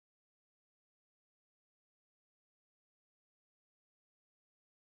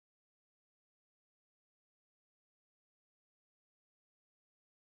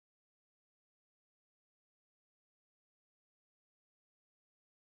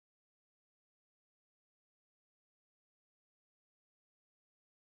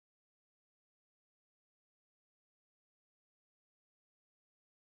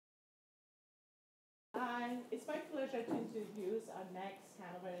It's my pleasure to introduce our next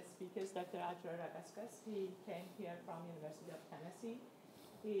Hanover speaker, Dr. Ragauskas. He came here from University of Tennessee.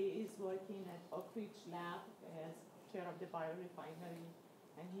 He is working at Oak Ridge Lab as chair of the biorefinery,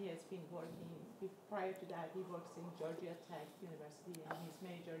 and he has been working, prior to that, he works in Georgia Tech University, and his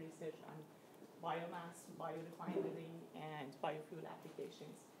major research on biomass, biorefinery, and biofuel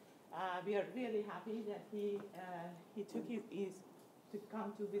applications. We are really happy that he took his to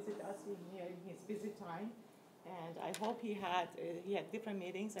come to visit us in his busy time, and I hope he had different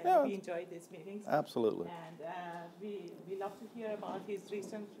meetings. I hope he enjoyed these meetings. Absolutely. And we love to hear about his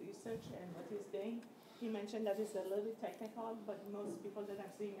recent research and what he's doing. He mentioned that it's a little bit technical, but most people that I'm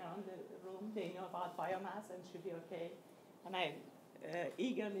seeing around the room, they know about biomass and should be okay. And I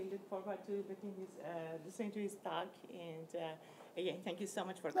eagerly look forward to listening to his talk. And again, thank you so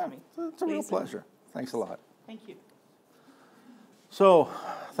much for coming. It's a real pleasure. Thanks a lot. Thank you. So,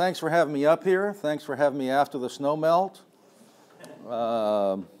 thanks for having me up here. Thanks for having me after the snow melt.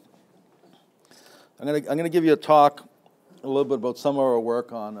 I'm going to give you a talk a little bit about some of our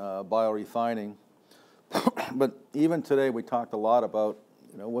work on biorefining. But even today, we talked a lot about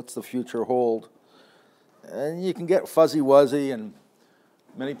what's the future hold, and you can get fuzzy-wuzzy, and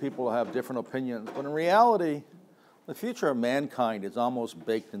many people have different opinions. But in reality, the future of mankind is almost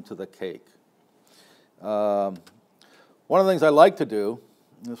baked into the cake. One of the things I like to do,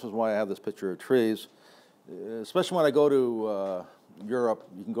 and this is why I have this picture of trees, especially when I go to Europe,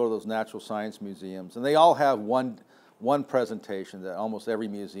 you can go to those natural science museums, and they all have one presentation that almost every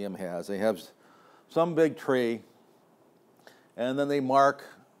museum has. They have some big tree, and then they mark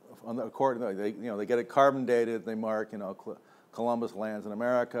on the they get it carbon dated. They mark Columbus lands in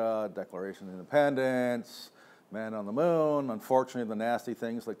America, Declaration of Independence, Man on the Moon. Unfortunately, the nasty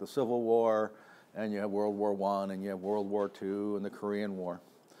things like the Civil War. And you have World War I, and you have World War II, and the Korean War.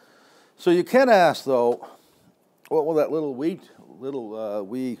 So you can ask, though, what will that little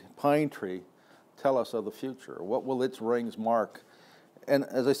wee pine tree tell us of the future? What will its rings mark? And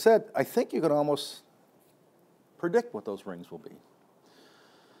as I said, I think you can almost predict what those rings will be.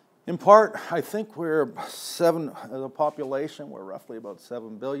 In part, I think as a population, we're roughly about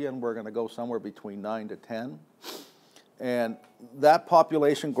 7 billion. We're going to go somewhere between 9 to 10. And that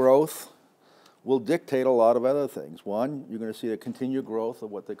population growth will dictate a lot of other things. One, you're going to see a continued growth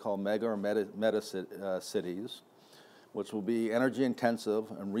of what they call mega or meta cities, which will be energy intensive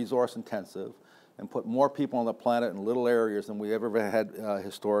and resource intensive and put more people on the planet in little areas than we ever had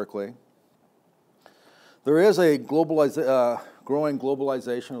historically. There is a growing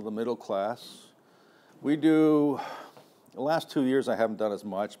globalization of the middle class. The last 2 years I haven't done as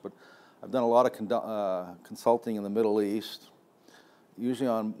much, but I've done a lot of consulting in the Middle East, usually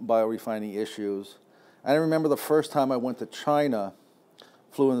on biorefining issues. I remember the first time I went to China,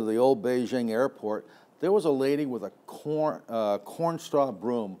 flew into the old Beijing airport, there was a lady with a corn straw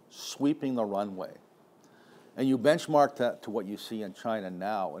broom sweeping the runway. And you benchmark that to what you see in China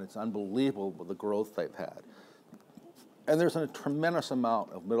now, and it's unbelievable the growth they've had. And there's a tremendous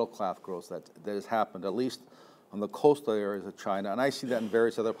amount of middle-class growth that has happened, at least on the coastal areas of China. And I see that in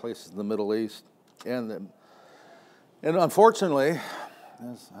various other places in the Middle East. And unfortunately,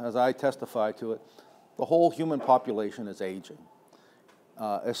 as I testify to it, the whole human population is aging,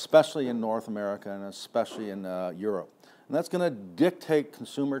 especially in North America and especially in Europe. And that's going to dictate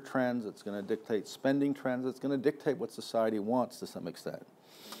consumer trends. It's going to dictate spending trends. It's going to dictate what society wants to some extent.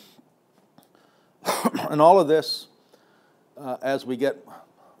 And all of this, as we get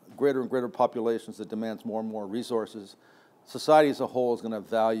greater and greater populations that demands more and more resources, society as a whole is going to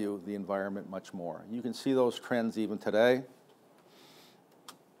value the environment much more. You can see those trends even today.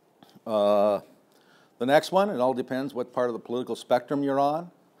 The next one, it all depends what part of the political spectrum you're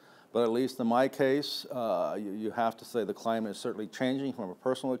on, but at least in my case, you have to say the climate is certainly changing from a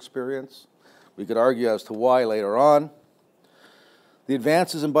personal experience. We could argue as to why later on. The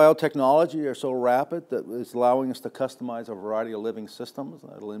advances in biotechnology are so rapid that it's allowing us to customize a variety of living systems.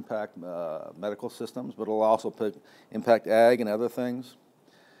 It'll impact medical systems, but it'll also impact ag and other things.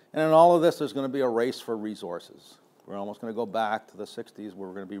 And in all of this, there's going to be a race for resources. We're almost going to go back to the 60s where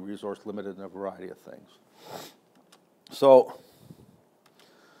we're going to be resource limited in a variety of things. So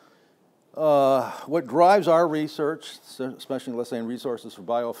what drives our research, especially let's say in resources for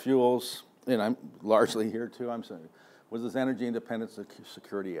biofuels, and I'm largely here too, I'm saying, was this Energy Independence and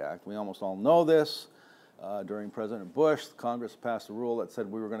Security Act. We almost all know this. During President Bush, Congress passed a rule that said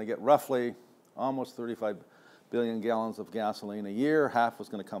we were going to get roughly almost 35 billion gallons of gasoline a year. Half was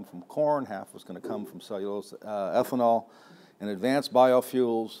going to come from corn, half was going to come from cellulose ethanol, and advanced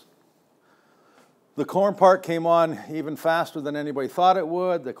biofuels. The corn part came on even faster than anybody thought it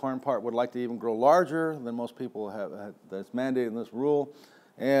would. The corn part would like to even grow larger than most people have. That's mandated in this rule.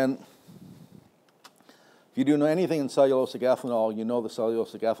 And if you do know anything in cellulosic ethanol, you know the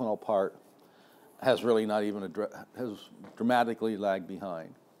cellulosic ethanol part has really not even, has dramatically lagged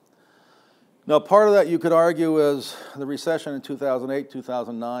behind. Now, part of that you could argue is the recession in 2008,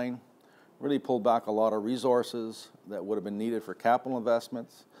 2009 really pulled back a lot of resources that would have been needed for capital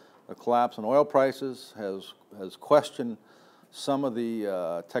investments. The collapse in oil prices has questioned some of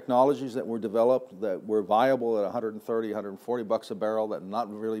the technologies that were developed that were viable at 130, 140 bucks a barrel that are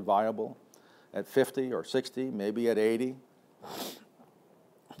not really viable at 50 or 60, maybe at 80.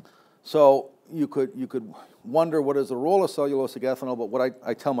 So you could wonder what is the role of cellulosic ethanol, but what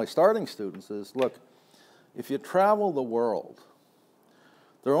I tell my starting students is, look, if you travel the world,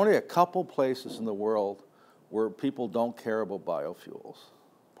 there are only a couple places in the world where people don't care about biofuels.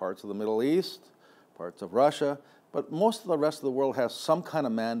 Parts of the Middle East, parts of Russia, but most of the rest of the world has some kind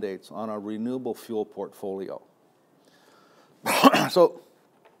of mandates on a renewable fuel portfolio. So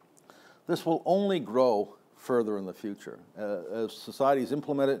this will only grow further in the future as societies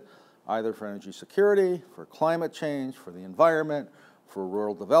implement it, either for energy security, for climate change, for the environment, for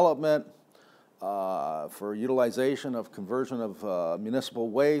rural development, for utilization of conversion of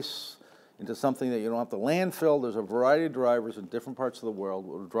municipal waste into something that you don't have to landfill. There's a variety of drivers in different parts of the world that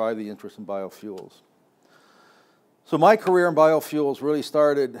will drive the interest in biofuels. So my career in biofuels really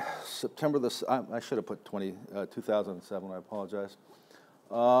started September I should have put 2007, I apologize.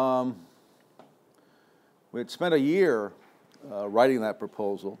 We had spent a year writing that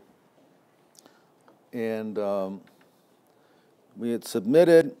proposal, and we had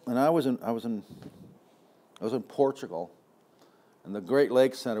submitted, and I was in Portugal, and the Great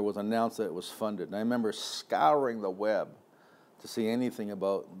Lakes Center was announced that it was funded. And I remember scouring the web to see anything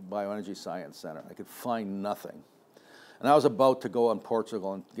about Bioenergy Science Center. I could find nothing. And I was about to go on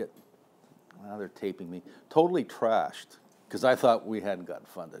Portugal and get, well, they're taping me, totally trashed, because I thought we hadn't gotten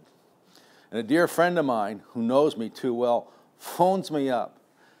funded. And a dear friend of mine, who knows me too well, phones me up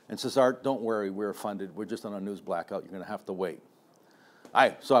and says, Art, don't worry, we're funded. We're just on a news blackout. You're going to have to wait.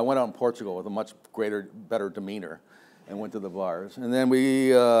 So I went out in Portugal with a much better demeanor and went to the bars. And then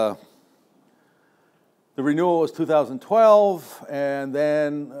the renewal was 2012, and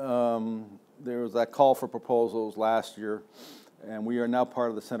then there was that call for proposals last year, and we are now part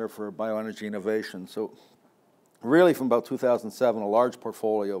of the Center for Bioenergy Innovation. So really from about 2007, a large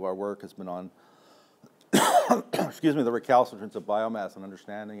portfolio of our work has been on, excuse me, the recalcitrance of biomass and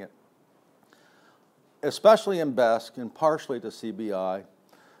understanding it. Especially in BESC and partially to CBI,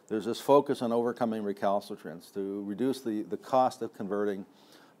 there's this focus on overcoming recalcitrance to reduce the cost of converting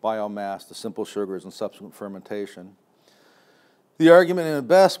biomass to simple sugars and subsequent fermentation. The argument in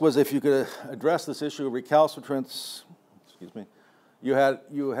BESC was if you could address this issue of recalcitrance, excuse me, you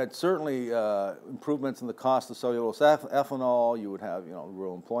had certainly improvements in the cost of cellulose ethanol. You would have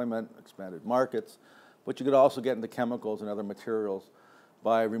rural employment, expanded markets, but you could also get into chemicals and other materials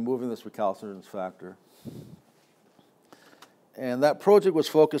by removing this recalcitrance factor. And that project was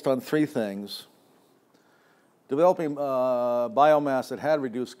focused on three things: developing biomass that had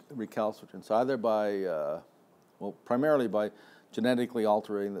reduced recalcitrance, either by, well, primarily by genetically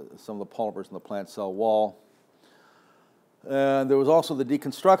altering some of the polymers in the plant cell wall. And there was also the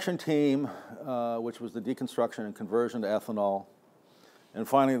deconstruction team, which was the deconstruction and conversion to ethanol. And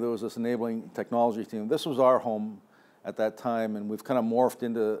finally, there was this enabling technology team. This was our home at that time, and we've kind of morphed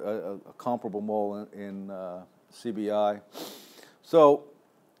into a comparable mold in CBI. So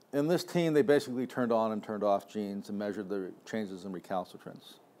in this team, they basically turned on and turned off genes and measured the changes in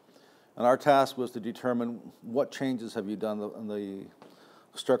recalcitrance. And our task was to determine what changes have you done in the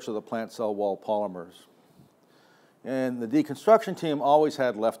structure of the plant cell wall polymers. And the deconstruction team always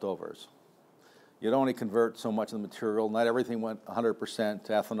had leftovers. You'd only convert so much of the material. Not everything went 100%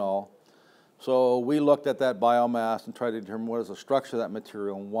 to ethanol. So we looked at that biomass and tried to determine what is the structure of that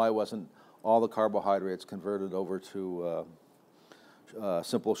material and why wasn't all the carbohydrates converted over to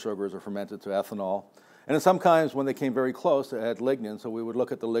simple sugars or fermented to ethanol. And in some times when they came very close, it had lignin, so we would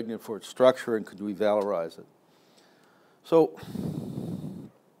look at the lignin for its structure and could we valorize it. So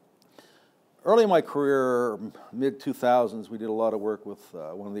early in my career, mid-2000s, we did a lot of work with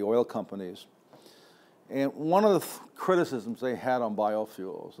one of the oil companies. And one of the criticisms they had on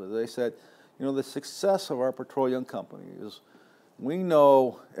biofuels, they said, the success of our petroleum company is we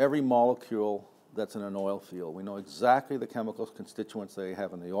know every molecule that's in an oil field. We know exactly the chemical constituents they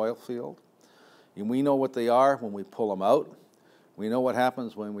have in the oil field. And we know what they are when we pull them out. We know what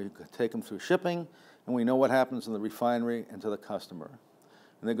happens when we take them through shipping. And we know what happens in the refinery and to the customer.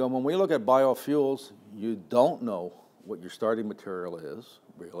 And they go, when we look at biofuels, you don't know what your starting material is,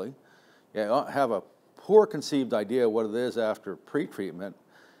 really. You have a poor conceived idea what it is after pretreatment.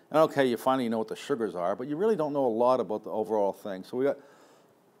 And okay, you finally know what the sugars are, but you really don't know a lot about the overall thing. So we got,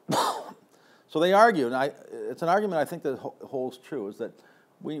 so they argue, and it's an argument I think that holds true, is that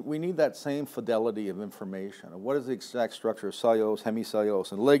we need that same fidelity of information. What is the exact structure of cellulose,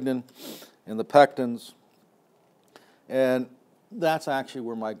 hemicellulose, and lignin, and the pectins? And that's actually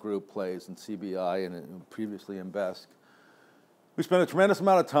where my group plays in CBI and previously in BESC. We spent a tremendous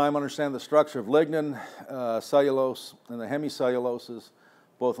amount of time understanding the structure of lignin, cellulose, and the hemicelluloses,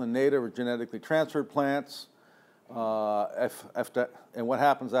 both in native or genetically transferred plants, and what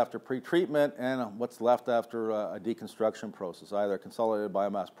happens after pretreatment, and what's left after a deconstruction process, either consolidated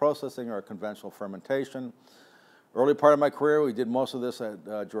biomass processing or a conventional fermentation. Early part of my career, we did most of this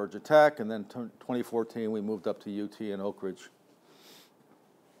at Georgia Tech, and then 2014 we moved up to UT in Oak Ridge.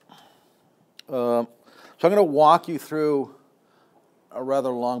 So I'm going to walk you through a rather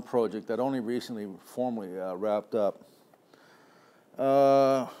long project that only recently formally wrapped up.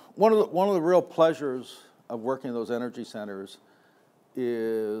 One of the real pleasures of working in those energy centers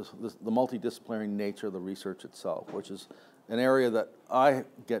is the multidisciplinary nature of the research itself, which is an area that I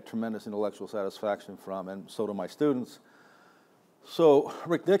get tremendous intellectual satisfaction from, and so do my students. So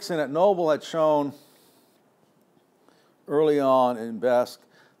Rick Dixon at Noble had shown early on in BESC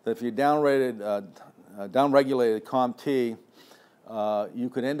that if you downregulated COMT, you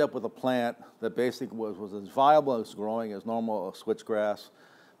could end up with a plant that basically was as viable as growing as normal switchgrass,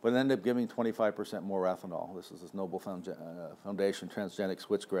 but ended up giving 25% more ethanol. This is this Noble Foundation transgenic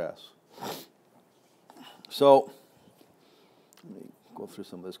switchgrass. So let me go through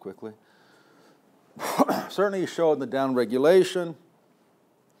some of this quickly. Certainly you showed in the downregulation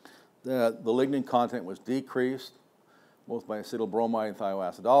that the lignin content was decreased, both by acetylbromide and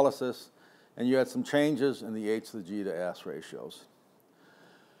thioacidolysis, and you had some changes in the H to the G to S ratios.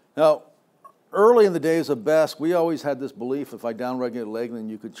 Now, early in the days of BESC, we always had this belief if I downregulate lignin,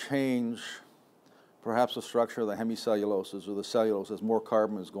 you could change perhaps the structure of the hemicelluloses or the cellulose as more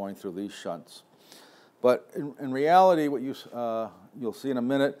carbon is going through these shunts. But in reality, what you'll see in a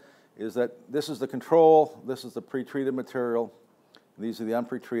minute is that this is the control, this is the pretreated material, these are the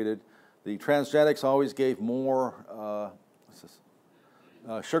unpretreated. The transgenics always gave more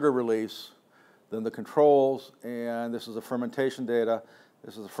sugar release than the controls, and this is the fermentation data.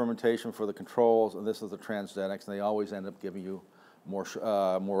 This is the fermentation for the controls, and this is the transgenics, and they always end up giving you more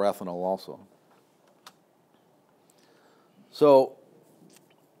ethanol also. So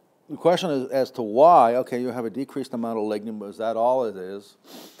the question is as to why, okay, you have a decreased amount of lignin, but is that all it is?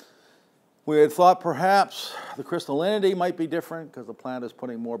 We had thought perhaps the crystallinity might be different because the plant is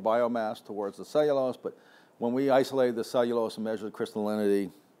putting more biomass towards the cellulose, but when we isolated the cellulose and measured the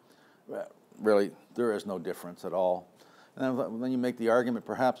crystallinity, really, there is no difference at all. And then you make the argument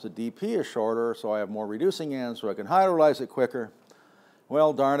perhaps the DP is shorter, so I have more reducing ends, so I can hydrolyze it quicker.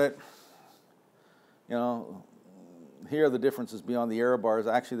 Well, darn it, you know, here the difference is beyond the error bars.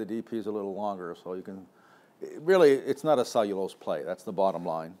 Actually, the DP is a little longer, so you can, really, it's not a cellulose play. That's the bottom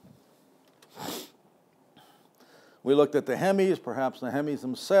line. We looked at the hemis, perhaps the hemis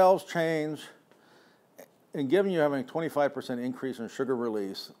themselves change. And given you having a 25% increase in sugar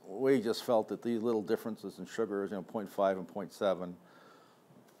release, we just felt that these little differences in sugars, 0.5 and 0.7,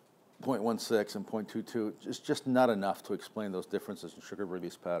 0.16 and 0.22, is just not enough to explain those differences in sugar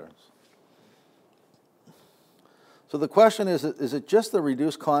release patterns. So the question is it just the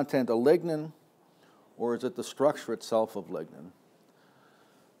reduced content of lignin, or is it the structure itself of lignin?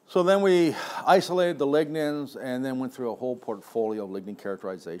 So then we isolated the lignins and then went through a whole portfolio of lignin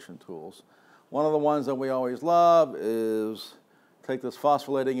characterization tools. One of the ones that we always love is take this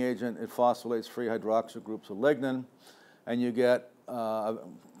phosphorylating agent, it phosphorylates free hydroxyl groups of lignin, and you get,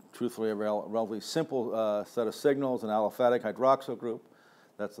 truthfully, a relatively simple set of signals, an aliphatic hydroxyl group.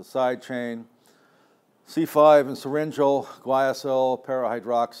 That's the side chain. C5 and syringyl, guaiacyl,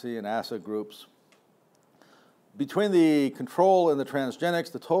 parahydroxy, and acid groups. Between the control and the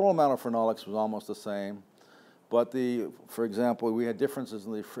transgenics, the total amount of phenolics was almost the same. But for example, we had differences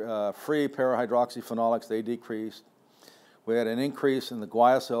in the free parahydroxy phenolics, they decreased. We had an increase in the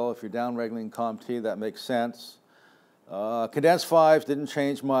guaiacyl. If you're downregulating COMT, that makes sense. Condensed 5s didn't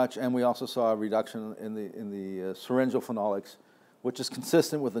change much, and we also saw a reduction in the syringyl phenolics, which is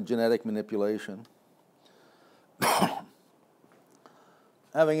consistent with the genetic manipulation.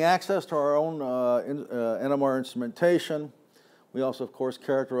 Having access to our own NMR instrumentation, we also, of course,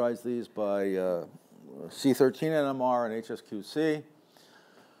 characterize these by C13 NMR and HSQC.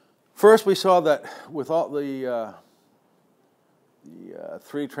 First, we saw that with all the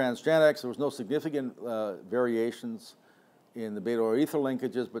three transgenics. There was no significant variations in the beta-oryl ether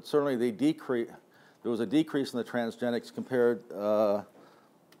linkages, but certainly there was a decrease in the transgenics compared to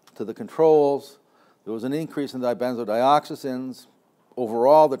the controls. There was an increase in dibenzodioxazines.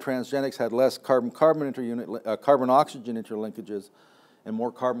 Overall, the transgenics had less carbon-oxygen interlinkages and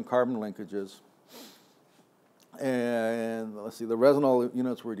more carbon-carbon linkages. And let's see, the resonal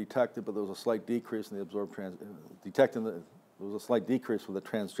units were detected, but there was a slight decrease in the absorbed there was a slight decrease for the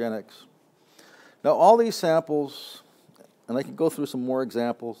transgenics. Now, all these samples, and I can go through some more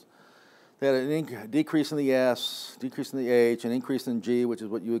examples, they had a decrease in the S, decrease in the H, an increase in G, which is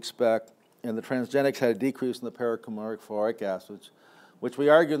what you expect, and the transgenics had a decrease in the paracumaric phoric acids, which we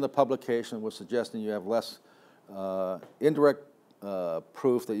argue in the publication was suggesting you have less indirect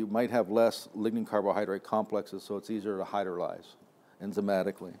proof that you might have less lignin carbohydrate complexes, so it's easier to hydrolyze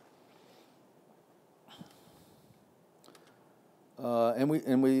enzymatically. And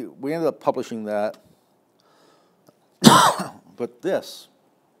we ended up publishing that. But this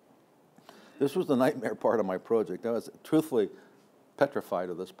was the nightmare part of my project. I was truthfully petrified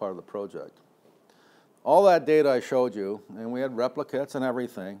of this part of the project. All that data I showed you, and we had replicates and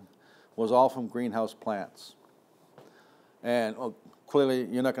everything, was all from greenhouse plants. And clearly,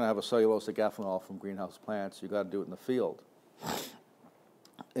 you're not going to have a cellulosic ethanol from greenhouse plants. You've got to do it in the field.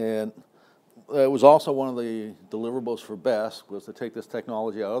 And it was also one of the deliverables for BEST was to take this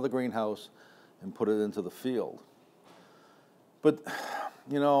technology out of the greenhouse and put it into the field. But,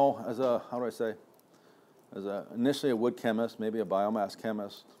 you know, as a, how do I say, initially a wood chemist, maybe a biomass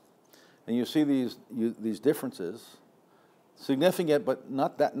chemist, and you see these differences, significant, but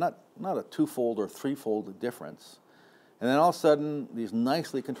not a twofold or threefold difference. And then all of a sudden, these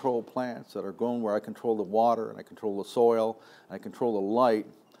nicely controlled plants that are grown where I control the water, and I control the soil, and I control the light,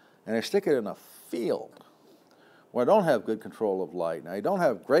 and I stick it in a field where I don't have good control of light, and I don't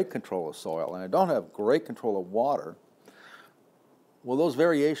have great control of soil, and I don't have great control of water, well, those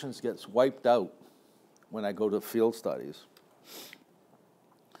variations get wiped out when I go to field studies.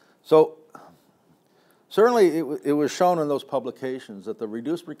 So certainly it was shown in those publications that the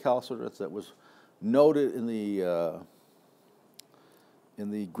reduced recalcitrance that was noted in the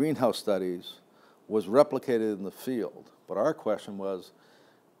greenhouse studies was replicated in the field. But our question was,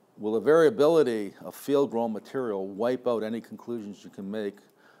 will the variability of field-grown material wipe out any conclusions you can make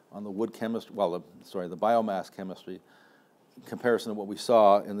on the wood chemistry, well, the biomass chemistry, in comparison to what we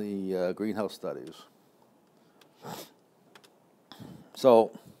saw in the greenhouse studies?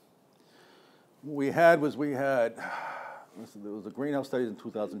 So what we had was there was the greenhouse studies in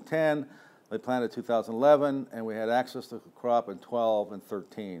 2010, they planted 2011, and we had access to the crop in 12 and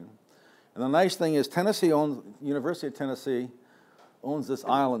 13. And the nice thing is University of Tennessee owns this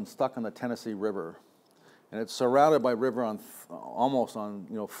island stuck on the Tennessee River. And it's surrounded by river almost on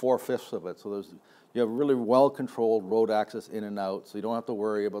 4/5 of it. So you have really well-controlled road access in and out, so you don't have to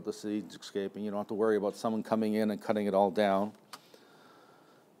worry about the seeds escaping. You don't have to worry about someone coming in and cutting it all down.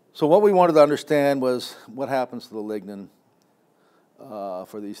 So what we wanted to understand was what happens to the lignin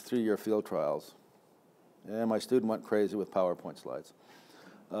for these 3-year field trials. And my student went crazy with PowerPoint slides.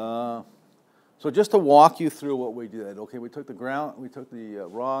 So just to walk you through what we did, okay, we took the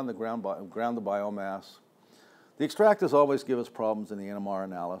raw and the ground the biomass. The extractors always give us problems in the NMR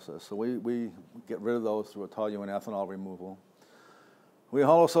analysis, so we get rid of those through a toluene ethanol removal. We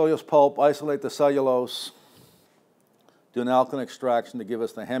hollow cellulose pulp, isolate the cellulose, do an alkaline extraction to give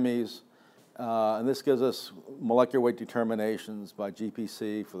us the hemis, and this gives us molecular weight determinations by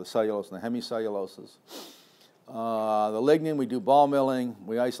GPC for the cellulose and the hemicelluloses. The lignin, we do ball milling,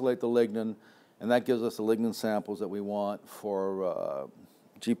 we isolate the lignin, and that gives us the lignin samples that we want for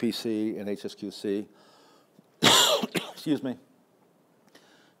GPC and HSQC. Excuse me.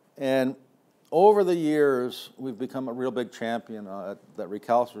 And over the years, we've become a real big champion that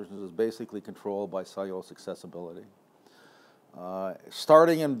recalcitrance is basically controlled by cellulose accessibility.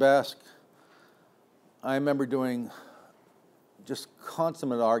 Starting in BESC, I remember doing just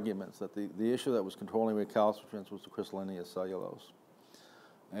consummate arguments that the issue that was controlling recalcitrance was the crystallinity of cellulose.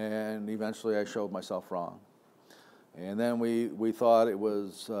 And eventually I showed myself wrong. And then we thought it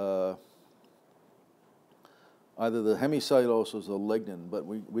was either the hemicelluloses or the lignin, but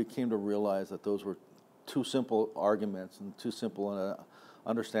we came to realize that those were too simple arguments and too simple in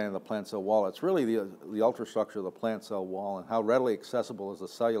understanding the plant cell wall. It's really the ultrastructure of the plant cell wall and how readily accessible is the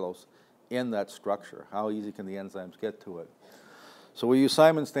cellulose in that structure. How easy can the enzymes get to it? So we use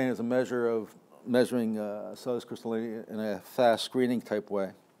Simon stain as a measure of measuring cellulose crystallinity in a fast screening type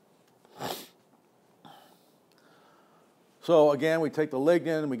way. So again, we take the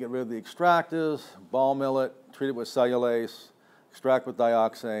lignin, we get rid of the extractors, ball mill it, treat it with cellulase, extract with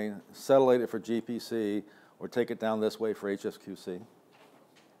dioxane, acetylate it for GPC, or take it down this way for HSQC.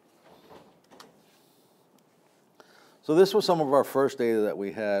 So this was some of our first data that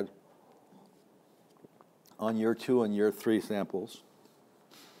we had on year 2 and year 3 samples.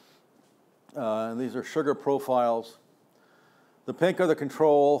 And these are sugar profiles. The pink are the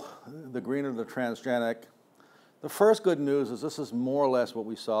control, the green are the transgenic. The first good news is this is more or less what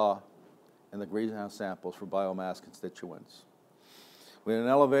we saw in the greenhouse samples for biomass constituents. We had an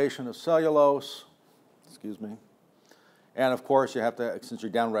elevation of cellulose, excuse me, and of course you have to, since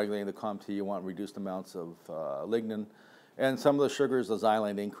you're downregulating the COMT, you want reduced amounts of lignin, and some of the sugars, the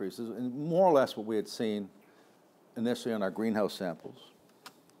xylane increases, and more or less what we had seen initially on our greenhouse samples.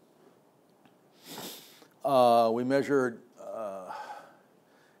 We measured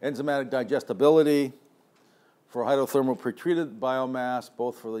enzymatic digestibility for hydrothermal pretreated biomass,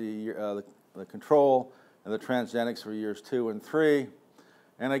 both for the control and the transgenics for years 2 and 3.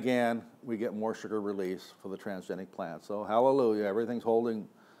 And again, we get more sugar release for the transgenic plant. So hallelujah, everything's holding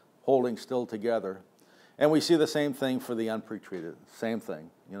still together. And we see the same thing for the unpretreated, same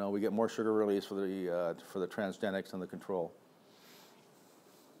thing. You know, we get more sugar release for the transgenics and the control.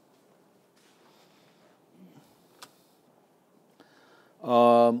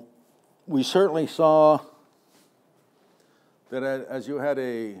 We certainly saw that as you had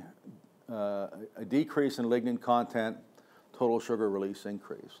a decrease in lignin content, total sugar release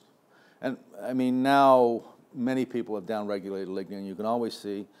increased. And I mean, now many people have downregulated lignin. You can always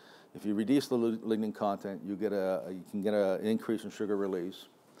see if you reduce the lignin content, you can get an increase in sugar release.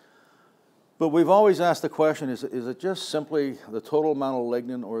 But we've always asked the question, is it just simply the total amount of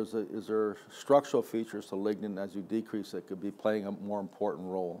lignin, or is there structural features to lignin as you decrease it could be playing a more important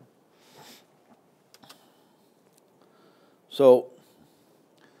role? So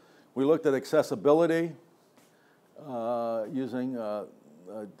we looked at accessibility using,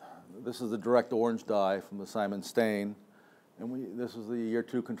 this is the direct orange dye from the Simon stain. And this is the year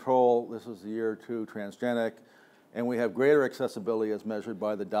 2 control, this is the year 2 transgenic, and we have greater accessibility as measured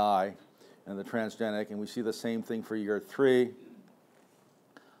by the dye and the transgenic, and we see the same thing for year 3.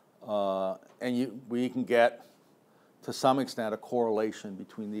 And we can get, to some extent, a correlation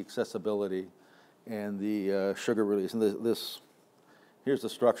between the accessibility and the sugar release. And here's the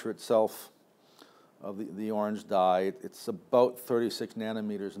structure itself of the orange dye. It's about 36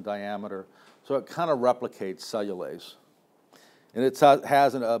 nanometers in diameter, so it kind of replicates cellulase. And it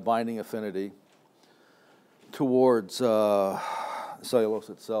has a binding affinity towards cellulose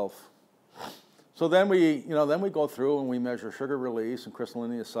itself. So then we go through and we measure sugar release and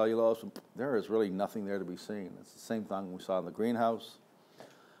crystallinity of cellulose. And there is really nothing there to be seen. It's the same thing we saw in the greenhouse.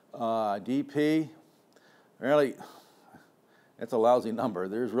 DP, really, it's a lousy number.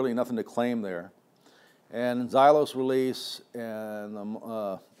 There's really nothing to claim there. And xylose release and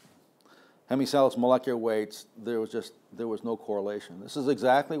hemicellulose molecular weights, there was no correlation. This is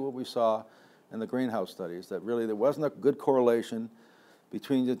exactly what we saw in the greenhouse studies, that really there wasn't a good correlation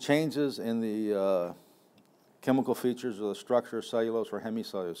between the changes in the chemical features of the structure of cellulose or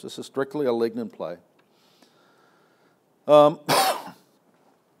hemicellulose. This is strictly a lignin play.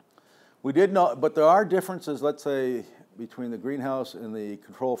 We did not, but there are differences, let's say, between the greenhouse and the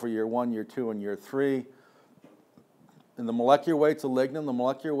control for year 1, year 2, and year 3. In the molecular weights of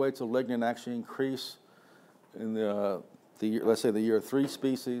lignin actually increase in let's say the year 3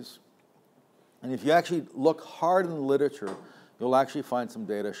 species. And if you actually look hard in the literature, you'll actually find some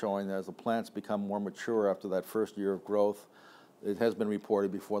data showing that as the plants become more mature after that first year of growth, it has been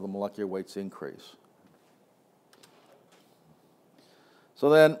reported before the molecular weights increase.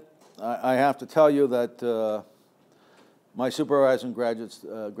 So then I have to tell you that my supervisor in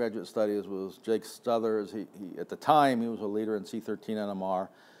graduate studies was Jake Struthers. At the time, he was a leader in C13 NMR,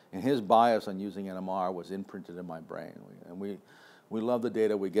 and his bias on using NMR was imprinted in my brain. And we love the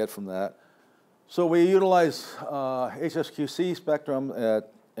data we get from that. So we utilize HSQC spectrum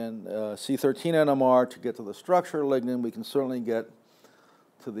and C13 NMR to get to the structure of lignin. We can certainly get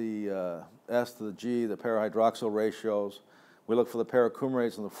to the S to the G, the para-hydroxyl ratios. We look for the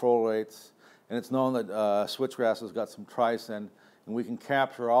paracumulates and the folates. And it's known that switchgrass has got some tricin, and we can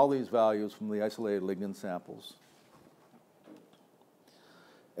capture all these values from the isolated lignin samples.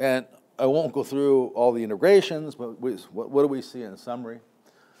 And I won't go through all the integrations, but what do we see in summary?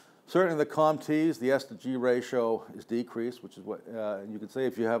 Certainly the COMTs, the S to G ratio is decreased, which is what you could say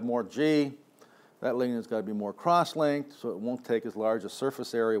if you have more G, that lignin has got to be more cross-linked, so it won't take as large a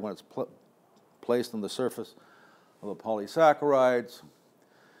surface area when it's placed on the surface of the polysaccharides.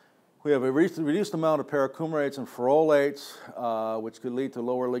 We have a reduced amount of paracumulates and ferrolates, which could lead to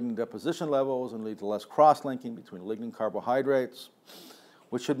lower lignin deposition levels and lead to less cross-linking between lignin carbohydrates,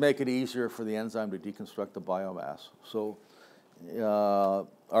 which should make it easier for the enzyme to deconstruct the biomass. So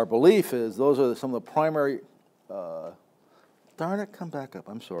our belief is those are some of the primary, darn it, come back up,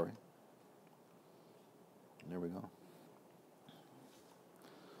 I'm sorry. There we go.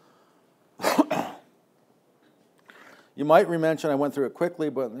 You might mention, I went through it quickly,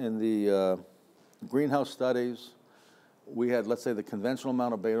 but in the greenhouse studies, we had, let's say, the conventional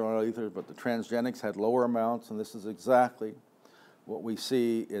amount of beta-oryl ethers, but the transgenics had lower amounts, and this is exactly what we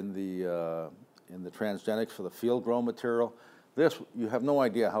see in the transgenics for the field-grown material. This, you have no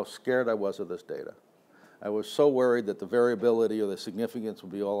idea how scared I was of this data. I was so worried that the variability or the significance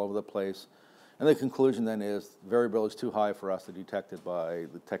would be all over the place. And the conclusion then is variability is too high for us to detect it by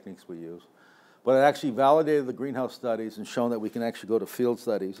the techniques we use. But it actually validated the greenhouse studies and shown that we can actually go to field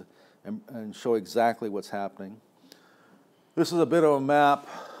studies and show exactly what's happening. This is a bit of a map.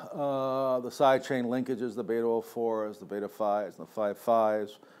 The side chain linkages, the beta-04s, the beta-5s, and the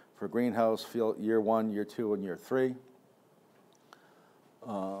 5,5s for greenhouse field year 1, year 2, and year 3.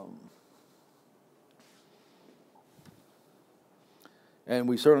 And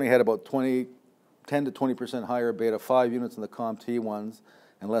we certainly had about 10 to 20% higher beta-5 units in the COMT ones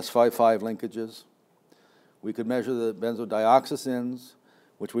and less 5,5 linkages. We could measure the benzodioxazines,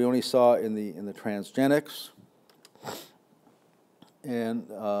 which we only saw in the transgenics. And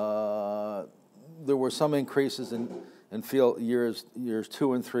there were some increases in field years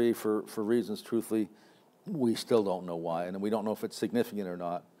 2 and 3 for reasons, truthfully, we still don't know why, and we don't know if it's significant or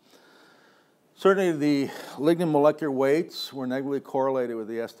not. Certainly the lignin molecular weights were negatively correlated with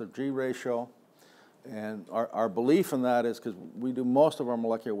the S/G ratio. And our belief in that is because we do most of our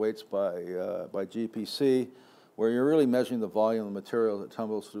molecular weights by GPC, where you're really measuring the volume of the material that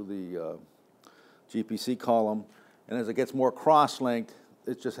tumbles through the GPC column. And as it gets more cross-linked,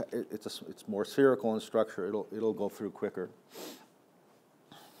 it's more spherical in structure. It'll go through quicker.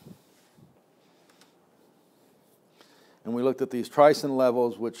 And we looked at these trysin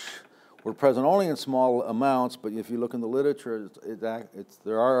levels, which were present only in small amounts, but if you look in the literature,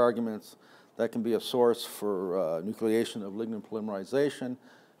 there are arguments that can be a source for nucleation of lignin polymerization,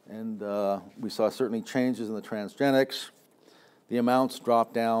 and we saw certainly changes in the transgenics. The amounts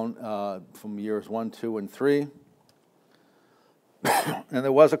dropped down from years 1, 2, and 3. And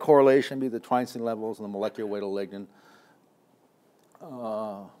there was a correlation between the trysin levels and the molecular weight of lignin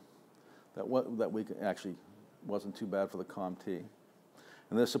that we actually wasn't too bad for the COMT.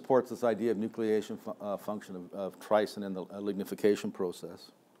 And this supports this idea of nucleation function of trysin in the lignification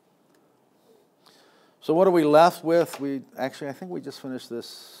process. So what are we left with? I think we just finished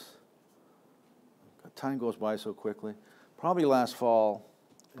this. Time goes by so quickly. Probably last fall,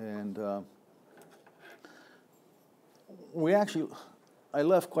 and I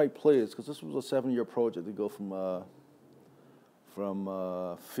left quite pleased because this was a 7-year project to go from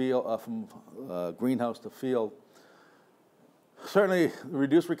greenhouse to field. Certainly,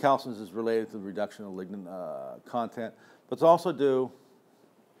 reduced recalcitrance is related to the reduction of lignin content, but it's also due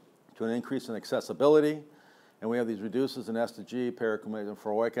to an increase in accessibility, and we have these reduces in S/G, paracumulates, and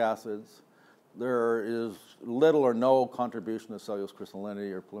feroic acids. There is little or no contribution to cellulose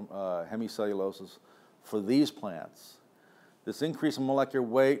crystallinity or hemicelluloses for these plants. This increase in molecular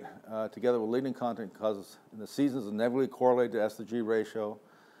weight, together with lignin content, causes in the seasons a negatively correlated to S/G ratio.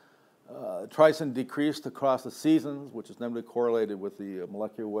 Trysin decreased across the seasons, which is negatively correlated with the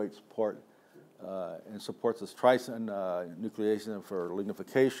molecular weight support and supports this trysin nucleation for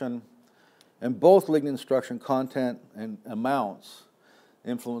lignification. And both lignin structure and content and amounts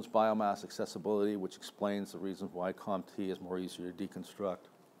influence biomass accessibility, which explains the reasons why COMT is more easier to deconstruct.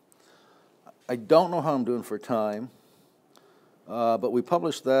 I don't know how I'm doing for time, but we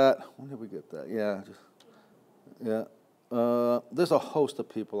published that. When did we get that? Yeah. There's a host of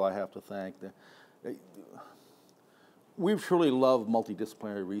people I have to thank. We truly love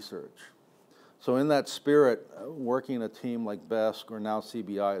multidisciplinary research. So in that spirit, working in a team like BESC or now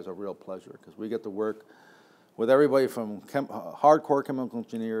CBI is a real pleasure because we get to work with everybody from hardcore chemical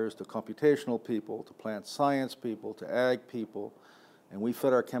engineers to computational people to plant science people to ag people, and we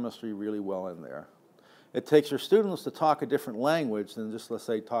fit our chemistry really well in there. It takes your students to talk a different language than just, let's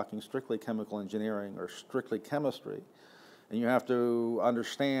say, talking strictly chemical engineering or strictly chemistry. And you have to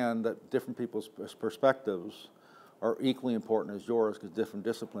understand that different people's perspectives are equally important as yours because different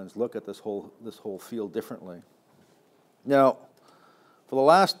disciplines look at this whole field differently. Now, for the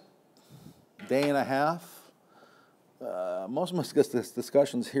last day and a half, most of my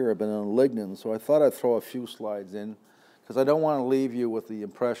discussions here have been on lignin, so I thought I'd throw a few slides in because because I don't want to leave you with the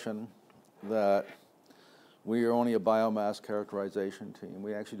impression that we are only a biomass characterization team.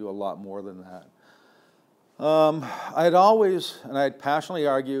 We actually do a lot more than that. I had always, and I had passionately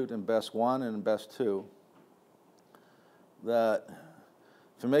argued in Best 1 and in Best 2, that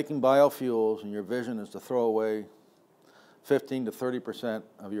if you're making biofuels and your vision is to throw away 15 to 30%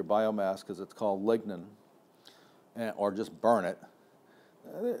 of your biomass because it's called lignin, or just burn it,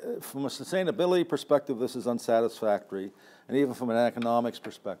 from a sustainability perspective, this is unsatisfactory, and even from an economics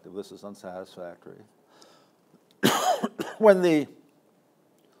perspective, this is unsatisfactory. When the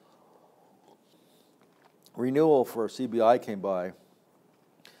renewal for CBI came by,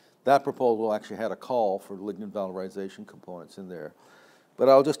 that proposal actually had a call for lignin valorization components in there. But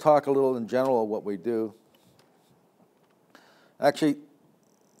I'll just talk a little in general of what we do. Actually,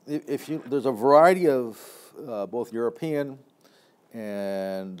 there's a variety of both European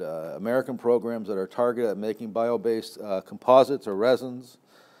and American programs that are targeted at making bio-based composites or resins.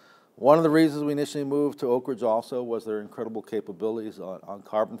 One of the reasons we initially moved to Oak Ridge also was their incredible capabilities on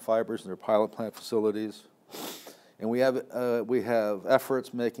carbon fibers in their pilot plant facilities. And we have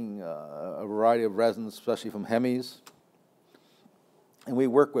efforts making a variety of resins, especially from hemis. And we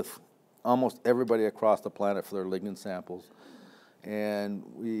work with almost everybody across the planet for their lignin samples. And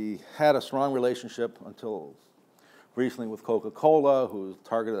we had a strong relationship until recently with Coca-Cola, who's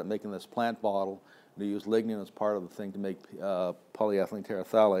targeted at making this plant bottle. They use lignin as part of the thing to make polyethylene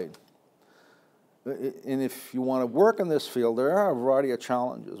terephthalate. And if you want to work in this field, there are a variety of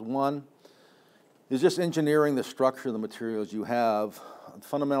challenges. One is just engineering the structure of the materials you have,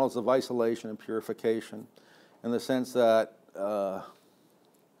 fundamentals of isolation and purification, in the sense that,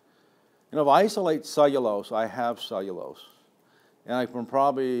 if I isolate cellulose, I have cellulose. And I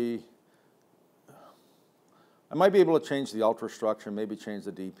might be able to change the ultrastructure, maybe change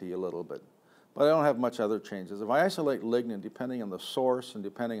the DP a little bit, but I don't have much other changes. If I isolate lignin, depending on the source and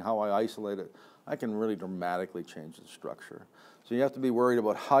depending how I isolate it, I can really dramatically change the structure. So you have to be worried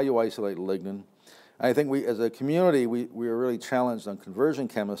about how you isolate lignin. I think we, as a community, we are really challenged on conversion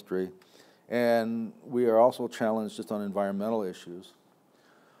chemistry, and we are also challenged just on environmental issues.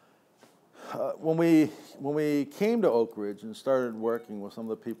 When we came to Oak Ridge and started working with some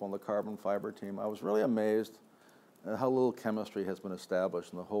of the people on the carbon fiber team, I was really amazed at how little chemistry has been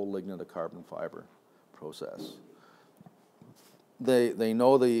established in the whole lignin to carbon fiber process. They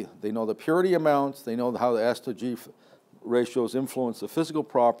know the purity amounts, they know how the S to G ratios influence the physical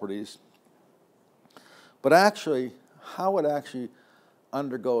properties, but actually, how it actually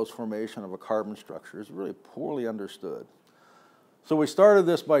undergoes formation of a carbon structure is really poorly understood. So we started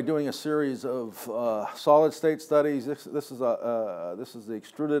this by doing a series of solid state studies. This is the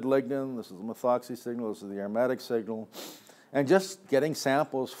extruded lignin, this is the methoxy signal, this is the aromatic signal, and just getting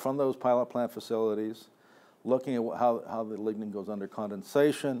samples from those pilot plant facilities, looking at how the lignin goes under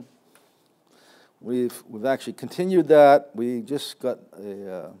condensation. We've actually continued that. We just got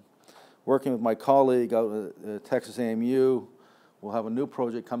working with my colleague out at Texas AMU. We'll have a new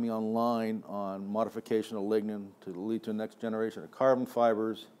project coming online on modification of lignin to lead to the next generation of carbon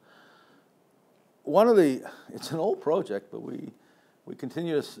fibers. It's an old project, but we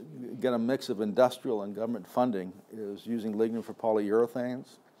continue to get a mix of industrial and government funding, is using lignin for polyurethanes.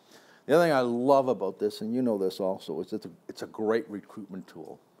 The other thing I love about this, and you know this also, is it's a great recruitment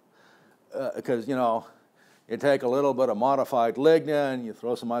tool. Because, you take a little bit of modified lignin, you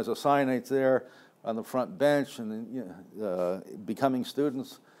throw some isocyanates there on the front bench, and then becoming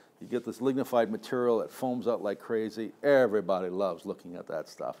students, you get this lignified material that foams out like crazy. Everybody loves looking at that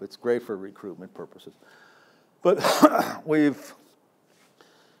stuff. It's great for recruitment purposes. But we've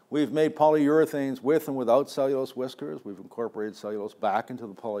made polyurethanes with and without cellulose whiskers. We've incorporated cellulose back into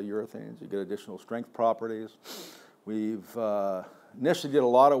the polyurethanes. You get additional strength properties. We've initially did a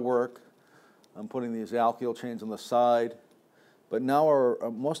lot of work on putting these alkyl chains on the side. But now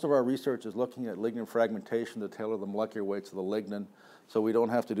most of our research is looking at lignin fragmentation to tailor the molecular weights of the lignin, so we don't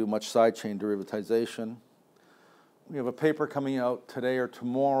have to do much side chain derivatization. We have a paper coming out today or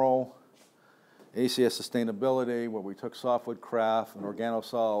tomorrow, ACS Sustainability, where we took softwood kraft and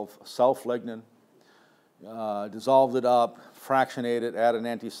organosolve self-lignin, dissolved it up, fractionated it, add an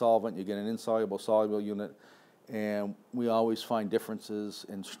anti-solvent, you get an insoluble soluble unit, and we always find differences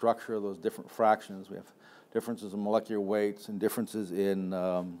in structure of those different fractions. We have differences in molecular weights and differences in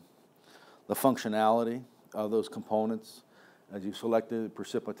the functionality of those components as you select it,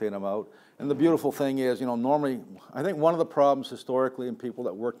 precipitate them out. And the beautiful thing is, normally, I think one of the problems historically in people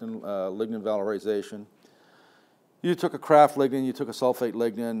that worked in lignin valorization, you took a kraft lignin, you took a sulfate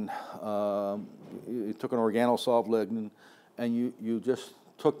lignin, you took an organosolved lignin, and you just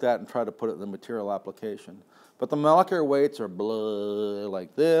took that and tried to put it in the material application. But the molecular weights are blah,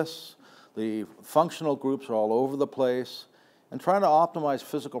 like this. The functional groups are all over the place. And trying to optimize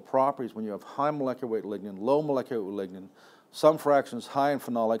physical properties when you have high molecular weight lignin, low molecular weight lignin, some fractions high in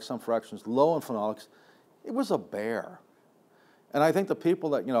phenolics, some fractions low in phenolics, it was a bear. And I think the people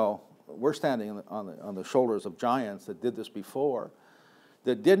that, you know, we're standing on the shoulders of giants that did this before,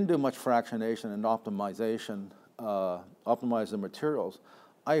 that didn't do much fractionation and optimization, optimize the materials,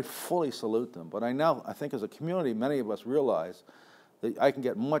 I fully salute them. But I think as a community, many of us realize that I can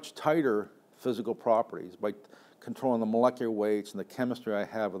get much tighter physical properties by controlling the molecular weights and the chemistry I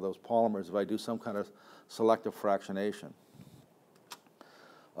have of those polymers if I do some kind of selective fractionation.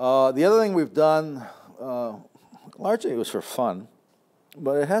 The other thing we've done, largely it was for fun,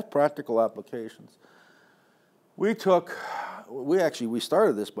 but it has practical applications. We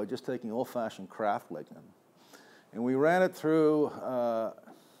started this by just taking old-fashioned craft lignin, and we ran it through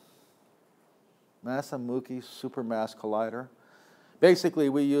Masamuki supermass collider. Basically,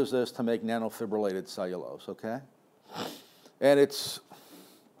 we use this to make nanofibrillated cellulose, okay? And it's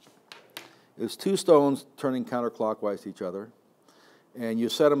two stones turning counterclockwise to each other, and you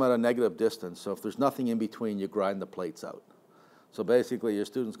set them at a negative distance, so if there's nothing in between, you grind the plates out. So basically, your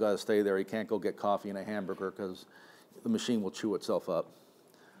student's got to stay there. He can't go get coffee and a hamburger because the machine will chew itself up.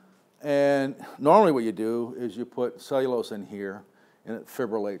 And normally what you do is you put cellulose in here, and it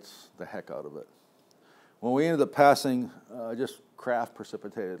fibrillates the heck out of it. When we ended up passing just craft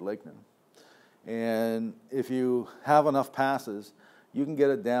precipitated lignin, and if you have enough passes, you can get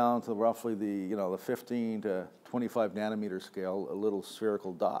it down to roughly the 15 to 25 nanometer scale, little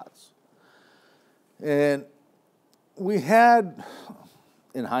spherical dots. And we had,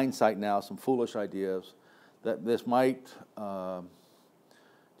 in hindsight now, some foolish ideas that this might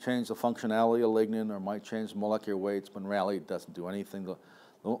change the functionality of lignin or might change the molecular weights, but in reality it doesn't do anything.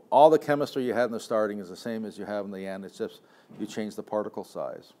 All the chemistry you had in the starting is the same as you have in the end. It's just you change the particle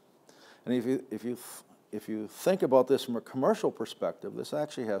size. And if you think about this from a commercial perspective, this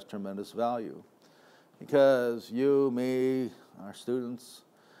actually has tremendous value. Because you, me, our students,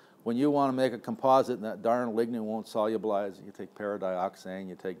 when you want to make a composite and that darn lignin won't solubilize, you take paradioxane,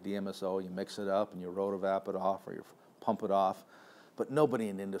 you take DMSO, you mix it up, and you rotovap it off or you pump it off. But nobody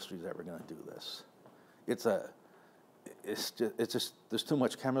in the industry is ever going to do this. It's just there's too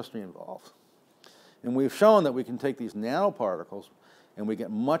much chemistry involved. And we've shown that we can take these nanoparticles and we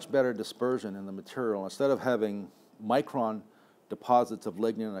get much better dispersion in the material. Instead of having micron deposits of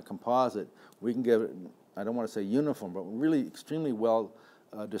lignin in a composite, we can get it, I don't want to say uniform, but really extremely well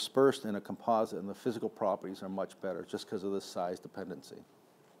dispersed in a composite, and the physical properties are much better just because of this size dependency.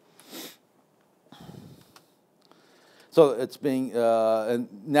 So it's being, and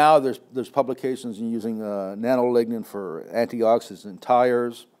now there's publications in using nanolignin for antioxidants in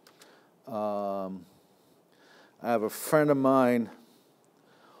tires. I have a friend of mine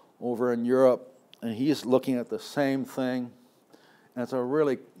over in Europe, and he's looking at the same thing. And it's a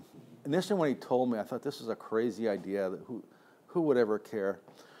really, initially when he told me, I thought this is a crazy idea, that who would ever care?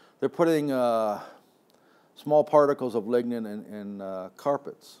 They're putting small particles of lignin in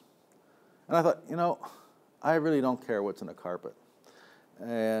carpets. And I thought, you know, I really don't care what's in a carpet.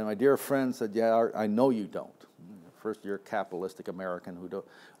 And my dear friend said, yeah, I know you don't. First, you're a capitalistic American who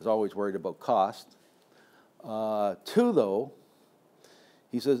is always worried about cost. Two, though,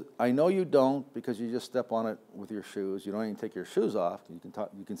 he says, I know you don't because you just step on it with your shoes. You don't even take your shoes off. You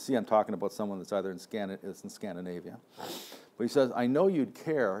can see I'm talking about someone that's either in Scandinavia. But he says, I know you'd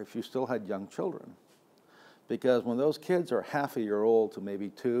care if you still had young children. Because when those kids are half a year old to maybe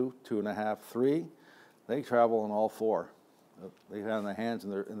 2, 2.5, 3, they travel on all four. They have their hands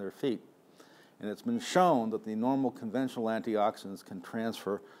and their feet. And it's been shown that the normal conventional antioxidants can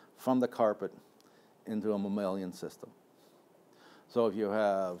transfer from the carpet into a mammalian system. So if you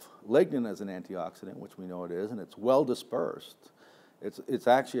have lignin as an antioxidant, which we know it is, and it's well dispersed, it's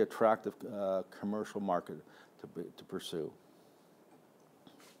actually attractive commercial market to pursue.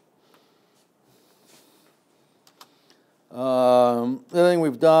 The other thing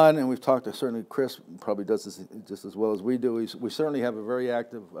we've done, and we've talked to, certainly Chris probably does this just as well as we do, we certainly have a very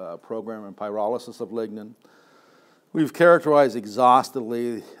active program in pyrolysis of lignin. We've characterized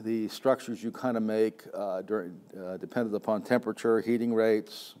exhaustively the structures you kind of make dependent upon temperature, heating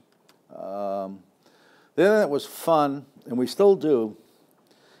rates. The other thing that was fun, and we still do,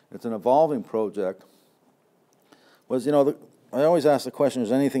 it's an evolving project, was, you know, I always ask the question, is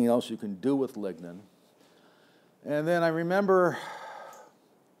there anything else you can do with lignin? And then I remember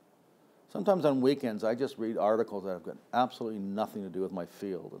sometimes on weekends I just read articles that have got absolutely nothing to do with my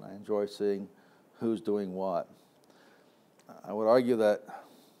field, and I enjoy seeing who's doing what. I would argue that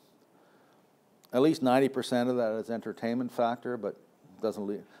at least 90% of that is entertainment factor, but doesn't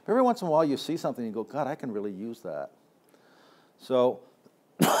leave. Every once in a while you see something and you go, God, I can really use that. So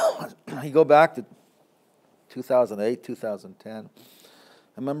you go back to 2008, 2010. I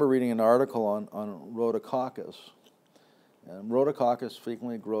remember reading an article on Rhodococcus. And Rhodococcus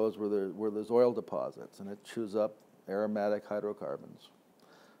frequently grows where there's oil deposits, and it chews up aromatic hydrocarbons.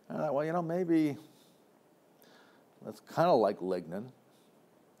 And I thought, well, you know, maybe that's kind of like lignin.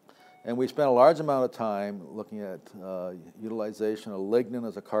 And we spent a large amount of time looking at utilization of lignin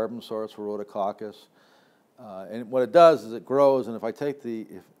as a carbon source for Rhodococcus. And what it does is it grows, and if I take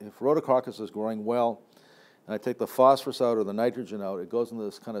if Rhodococcus is growing well, and I take the phosphorus out or the nitrogen out, it goes into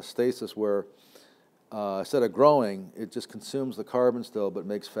this kind of stasis where instead of growing, it just consumes the carbon still, but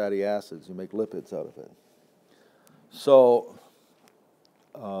makes fatty acids. You make lipids out of it. So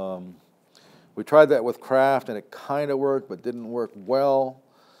we tried that with Kraft, and it kind of worked, but didn't work well.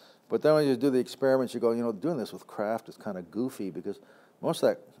 But then when you do the experiments, you go, you know, doing this with Kraft is kind of goofy because most of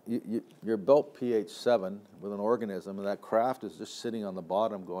that, you're built pH 7 with an organism, and that Kraft is just sitting on the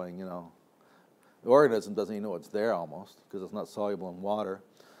bottom going, you know, the organism doesn't even know it's there almost because it's not soluble in water.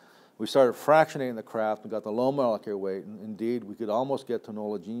 We started fractionating the Kraft and got the low molecular weight, and indeed we could almost get to an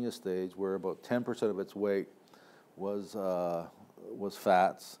oleaginous stage where about 10% of its weight was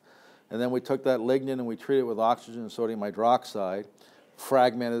fats. And then we took that lignin and we treated it with oxygen and sodium hydroxide,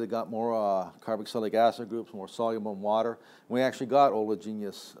 fragmented it, got more carboxylic acid groups, more soluble in water. And we actually got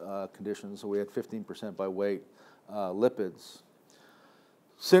oleaginous conditions, so we had 15% by weight lipids.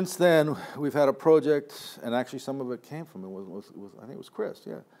 Since then, we've had a project, and actually some of it came from it, I think it was Chris,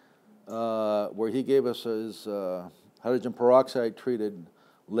 yeah, where he gave us his hydrogen peroxide treated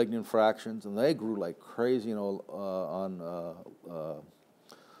lignin fractions, and they grew like crazy, you know,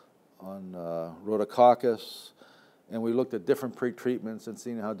 on Rhodococcus. And we looked at different pretreatments and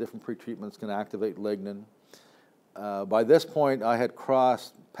seeing how different pretreatments can activate lignin. By this point, I had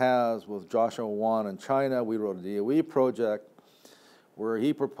crossed paths with Joshua Wan in China. We wrote a DOE project where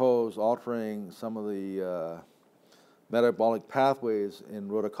he proposed altering some of the metabolic pathways in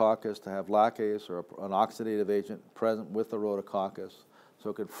Rhodococcus to have lacase or an oxidative agent present with the Rhodococcus so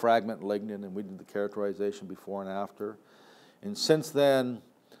it could fragment lignin, and we did the characterization before and after. And since then,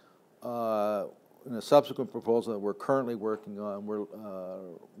 in a subsequent proposal that we're currently working on, we're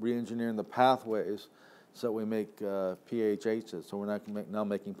re-engineering the pathways so that we make PHHs. So we're now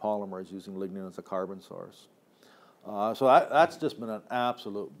making polymers using lignin as a carbon source. So that's just been an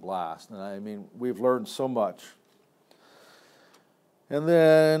absolute blast. And I mean, we've learned so much. And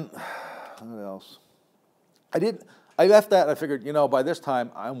then, what else? I left that, I figured, you know, by this time,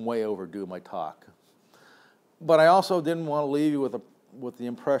 I'm way overdue my talk. But I also didn't want to leave you with the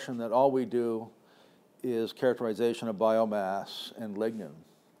impression that all we do is characterization of biomass and lignin.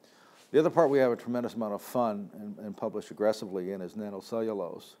 The other part we have a tremendous amount of fun and publish aggressively in is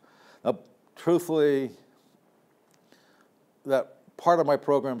nanocellulose. Now, truthfully, that part of my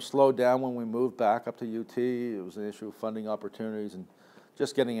program slowed down when we moved back up to UT. It was an issue of funding opportunities and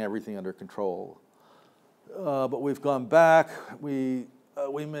just getting everything under control. But we've gone back. We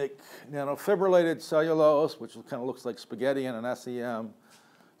make nanofibrillated cellulose, which kind of looks like spaghetti in an SEM,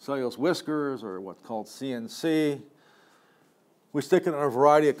 cellulose whiskers, or what's called CNC. We stick it in a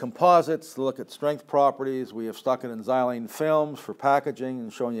variety of composites to look at strength properties. We have stuck it in xylene films for packaging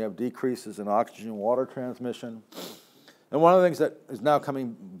and showing you have decreases in oxygen water transmission. And one of the things that is now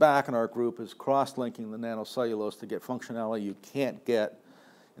coming back in our group is cross-linking the nanocellulose to get functionality you can't get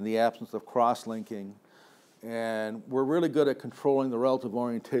in the absence of cross-linking. And we're really good at controlling the relative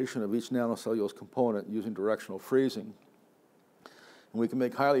orientation of each nanocellulose component using directional freezing. And we can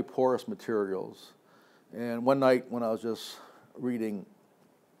make highly porous materials. And one night when I was just reading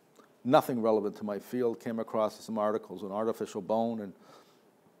nothing relevant to my field, came across some articles on artificial bone and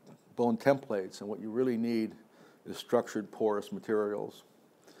bone templates, and what you really need is structured porous materials.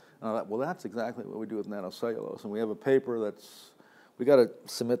 And I thought, well, that's exactly what we do with nanocellulose. And we have a paper we got to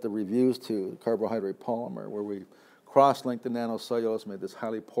submit the reviews to carbohydrate polymer, where we cross-linked the nanocellulose, made this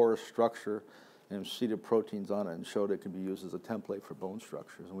highly porous structure, and seeded proteins on it, and showed it can be used as a template for bone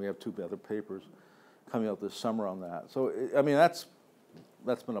structures. And we have 2 other papers coming out this summer on that. So, I mean, that's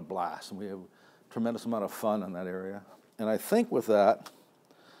been a blast, and we have a tremendous amount of fun in that area. And I think with that,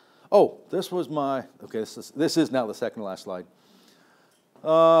 this was this is now the second to last slide.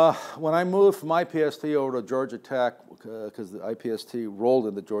 When I moved from IPST over to Georgia Tech, because the IPST rolled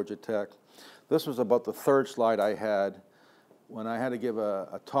into Georgia Tech, this was about the 3rd slide I had when I had to give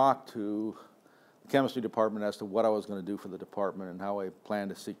a talk to the chemistry department as to what I was going to do for the department and how I planned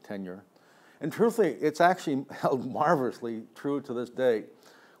to seek tenure. And truthfully, it's actually held marvelously true to this day.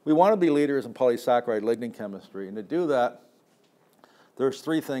 we want to be leaders in polysaccharide lignin chemistry, and to do that, there's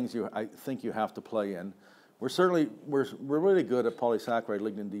three things I think you have to play in. We're really good at polysaccharide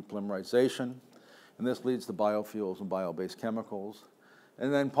lignin depolymerization, and this leads to biofuels and bio-based chemicals.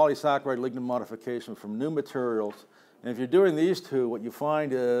 And then polysaccharide lignin modification from new materials. And if you're doing these two, what you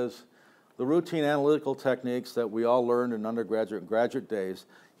find is the routine analytical techniques that we all learned in undergraduate and graduate days,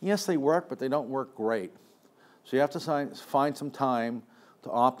 yes, they work, but they don't work great. So you have to find some time to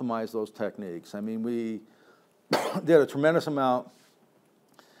optimize those techniques. I mean, we did a tremendous amount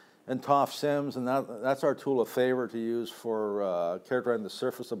in ToF-SIMS, and that's our tool of favor to use for characterizing the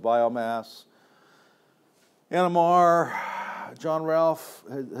surface of biomass. NMR, John Ralph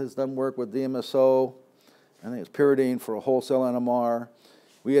has done work with DMSO. I think it's pyridine for a wholesale NMR.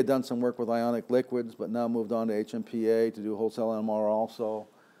 We had done some work with ionic liquids, but now moved on to HMPA to do wholesale NMR also.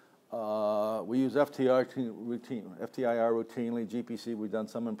 We use FTIR routinely, GPC, we've done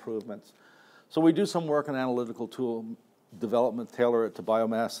some improvements. So we do some work in analytical tool development, tailor it to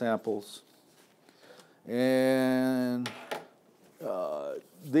biomass samples. And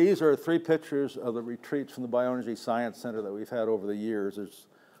these are three pictures of the retreats from the Bioenergy Science Center that we've had over the years. There's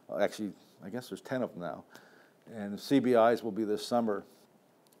actually, I guess there's 10 of them now. And CBIs will be this summer.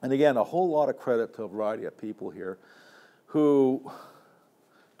 And again, a whole lot of credit to a variety of people here who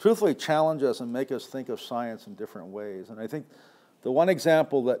truthfully challenge us and make us think of science in different ways. And I think the one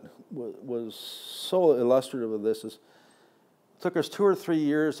example that was so illustrative of this is it took us 2 or 3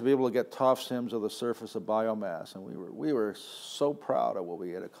 years to be able to get ToF-SIMS of the surface of biomass, and we were so proud of what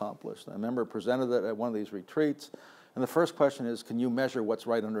we had accomplished. I remember presented it at one of these retreats, and the first question is, can you measure what's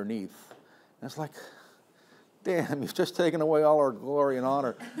right underneath? And it's like, damn, you've just taken away all our glory and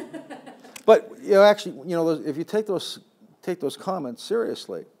honor. But actually, if you take those comments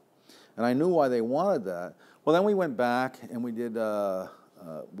seriously, and I knew why they wanted that. Well, then we went back and we did.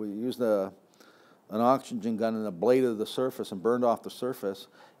 We used an oxygen gun and ablated the surface and burned off the surface,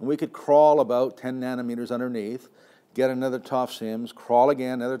 and we could crawl about 10 nanometers underneath, get another ToF-SIMS, crawl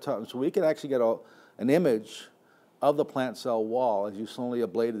again, another ToF. So we could actually get an image of the plant cell wall as you slowly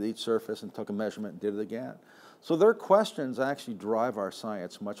ablated each surface and took a measurement and did it again. So their questions actually drive our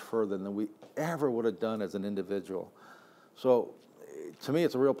science much further than we ever would have done as an individual. So to me,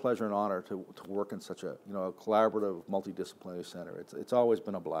 it's a real pleasure and honor to work in such a collaborative, multidisciplinary center. It's always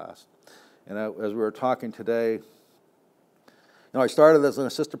been a blast. And as we were talking today, I started as an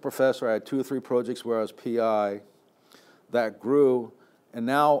assistant professor. I had 2 or 3 projects where I was PI. That grew, and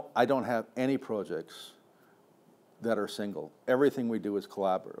now I don't have any projects that are single. Everything we do is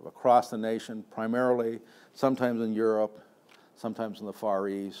collaborative across the nation, primarily, sometimes in Europe, sometimes in the Far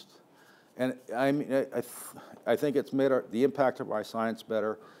East. And I think it's made the impact of our science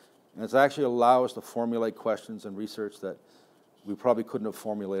better, and it's actually allowed us to formulate questions and research that we probably couldn't have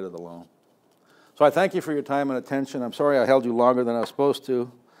formulated alone. So I thank you for your time and attention. I'm sorry I held you longer than I was supposed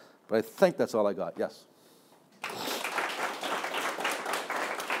to, but I think that's all I got. Yes?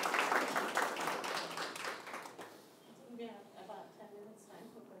 We have about 10 minutes time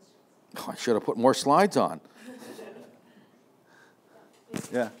for questions. Oh, I should have put more slides on.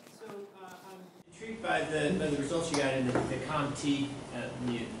 Yeah. By the results you got in the COM-T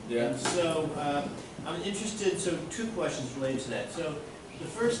mutant. Yeah. And so I'm interested, so 2 questions related to that. So the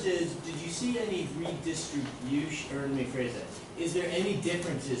first is, did you see any redistribution, or let me phrase that, is there any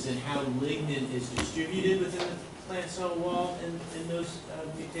differences in how lignin is distributed within the plant cell wall in those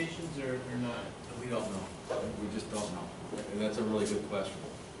mutations, or not? We don't know. We just don't know. And that's a really good question.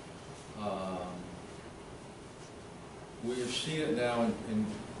 We have seen it now in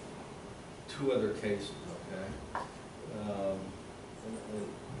 2 other cases, okay?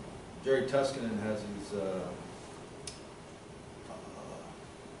 Jerry Tuskinen has these,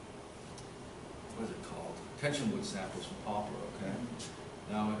 what is it called? Tension wood samples from poplar, okay?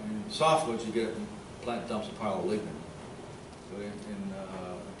 Now, in softwoods, you get the plant dumps a pile of lignin. So in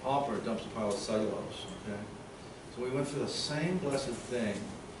poplar, it dumps a pile of cellulose, okay? So we went through the same blessed thing.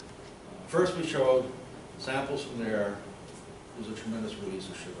 First, we showed samples from there. There's a tremendous release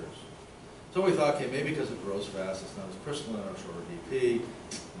of sugars. So we thought, okay, maybe because it grows fast, it's not as crystalline or shorter DP.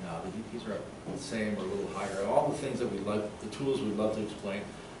 No, the DPs are the same or a little higher. All the things that we like, the tools we'd love to explain,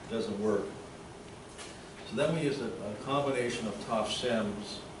 doesn't work. So then we used a combination of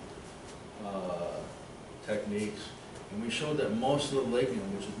ToF-SIMS techniques, and we showed that most of the lignin,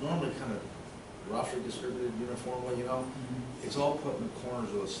 which is normally kind of roughly distributed uniformly, it's all put in the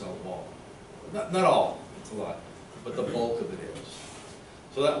corners of the cell wall. Not all, it's a lot, but the bulk of it is.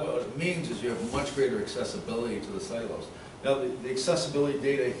 So that what it means is you have much greater accessibility to the cellulose. Now the accessibility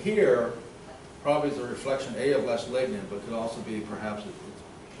data here probably is a reflection, A, of less lignin, but could also be perhaps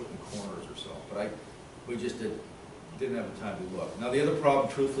it's put in corners or so. But we just didn't have the time to look. Now the other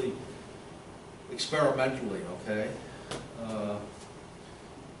problem, truthfully, experimentally, okay,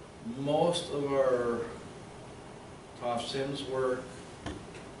 most of our ToF-SIMS work and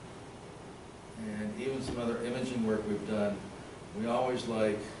even some other imaging work we've done, we always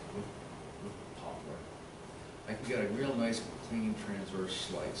like with poplar. I can get a real nice clean transverse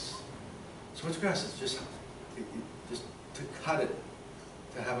slice. Switchgrass is just to cut it,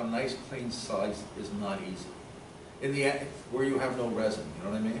 to have a nice clean slice is not easy. In the end, where you have no resin, you know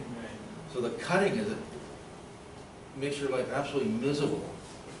what I mean? Right. So the cutting makes your life absolutely miserable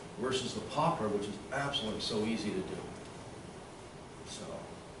versus the poplar, which is absolutely so easy to do. So.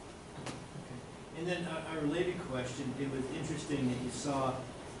 Okay. And then a related question, it was interesting that you saw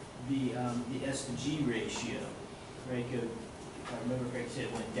the S to G ratio, right? If I remember correctly,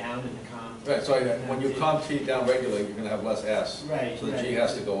 it went down in the comp. Right, so when you comp T down regulate, you're going to have less S. Right. So the G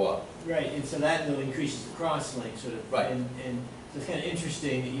has to go up. Right, and so that though increases the cross-link sort of. Right. And so it's kind of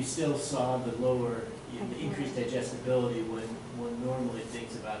interesting that you still saw the lower, the increased digestibility when one normally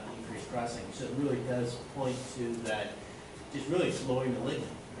thinks about the increased cross-link. So it really does point to that, just really exploring the lignin,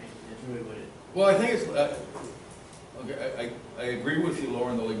 right? That's really what it. Well, I think it's, okay, I agree with you,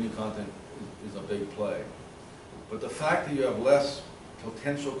 lowering the lignin content is a big play. But the fact that you have less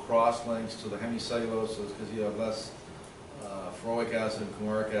potential cross-links to the hemicelluloses because you have less feroic acid and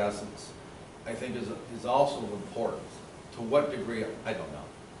caloric acids, I think is also important. To what degree, I don't know.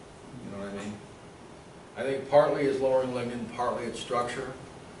 You know what I mean? I think partly it's lowering lignin, partly it's structure.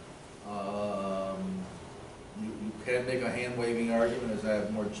 You can make a hand-waving argument as I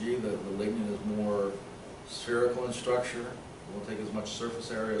have more G, the lignin is more spherical in structure. It won't take as much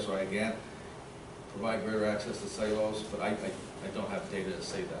surface area, so I again provide greater access to cellulose, but I don't have data to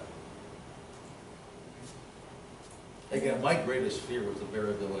say that. Again, my greatest fear was the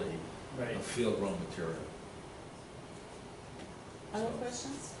variability of field-grown material. Other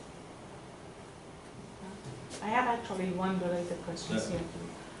questions? I have actually one related question here too.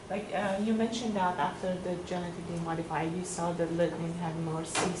 Like you mentioned that after the genetically modified, you saw the lignin had more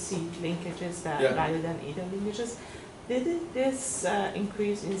CC linkages rather than ether linkages. Did this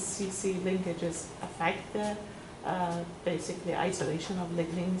increase in CC linkages affect the basically isolation of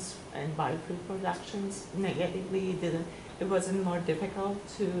lignins and biofuel productions negatively? It wasn't more difficult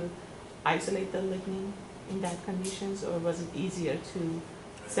to isolate the lignin in that conditions, or was it easier to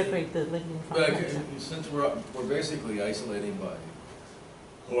separate the lignin from the since we're basically isolating by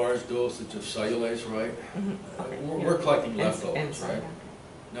large dosage of cellulase, right? Mm-hmm. Okay. We're collecting leftovers, right?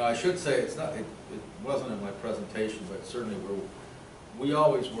 Now I should say it's not. It wasn't in my presentation, but certainly we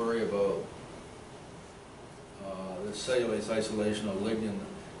always worry about the cellulase isolation of lignin,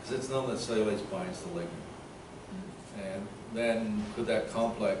 because it's known that cellulase binds to lignin. And then could that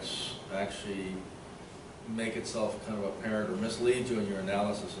complex actually make itself kind of apparent or mislead you in your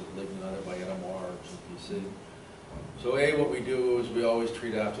analysis of lignin either by NMR or GPC? So what we do is we always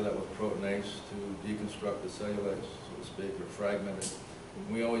treat after that with proteinase to deconstruct the cellulase, so to speak, or fragment it.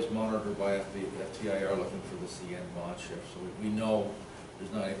 We always monitor by FTIR looking for the CN bond shift, so we know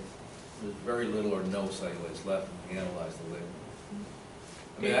there's very little or no cellulase left, and we analyze the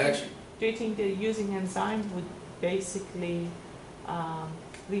lignin. Do you think that using enzyme would basically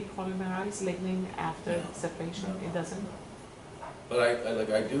repolymerize lignin after separation? No. It doesn't? But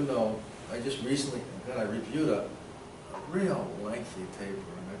I do know, I just recently, I reviewed a real lengthy paper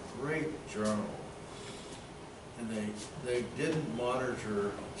in a great journal, and they didn't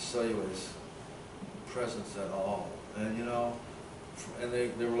monitor cellulase presence at all. And and they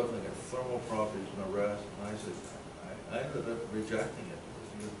were looking at thermal properties and the rest, and I said, I ended up rejecting it.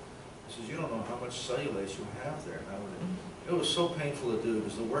 He says, you don't know how much cellulase you have there. And it was so painful to do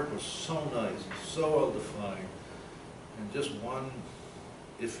because the work was so nice, and so well defined, and just one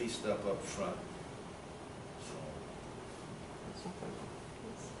iffy step up front. So.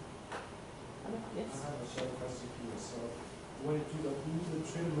 Yes. I have a short question here. So when you do the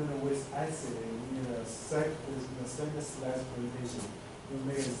treatment with acid in the stainless glass presentation, you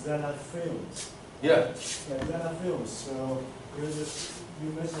make Zella films. Yeah. Zella films. So you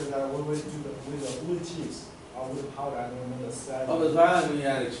mentioned that when we do with the wood chips or with powder, I don't know the size. Oh, the xylene we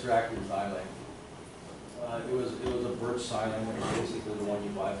had extracted xylene. It was a birch xylene, which is basically the one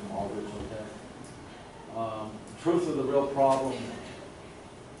you buy from Aldrich. Okay. The truth of the real problem.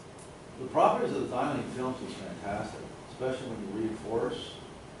 The properties of the xylene films was fantastic, especially when you reinforce.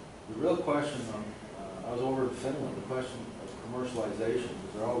 The real question, I was over in Finland, the question of commercialization,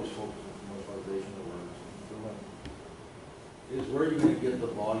 because they're always focused on commercialization of words, is where are you going to get the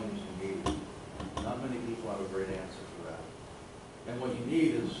volumes you need? Not many people have a great answer for that. And what you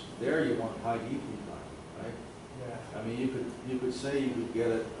need is, there you want high DP time, right? Yeah. I mean, you could say you could get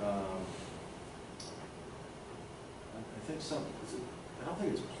it, I think I don't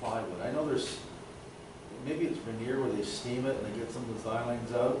think it's plywood. I know there's, maybe it's veneer where they steam it and they get some of the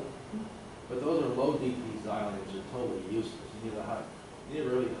xylenes out. But those are low DP xylenes, they're totally useless. You need a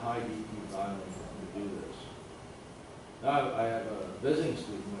really high DP xylene to do this. Now, I have a visiting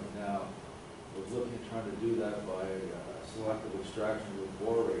student right now who's looking at trying to do that by selective extraction with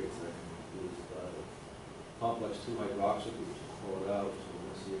borates that can use complex 2-hydroxyl groups to pull it out, so we're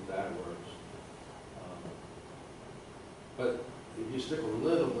going to see if that works. But if you stick a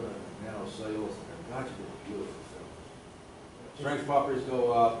little bit of nanocellulose in there, God, you get a beautiful film. Strength properties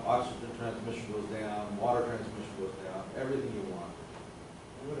go up, oxygen transmission goes down, water transmission goes down, everything you want.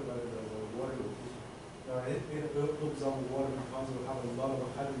 What about the water location? It absorbs water because it have a lot of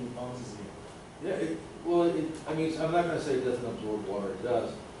hydrogen bonds in it. Yeah, I mean, I'm not going to say it doesn't absorb water, it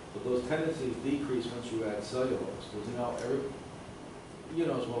does, but those tendencies decrease once you add cellulose, because you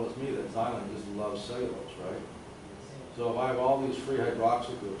know as well as me that xylene just loves cellulose, right? So if I have all these free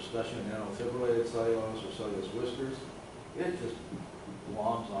hydroxyl groups, especially nanofibrillated cellulose or cellulose whiskers, it just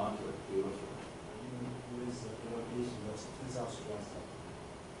gloms onto it beautifully. Even with the location that's 10,000 watts.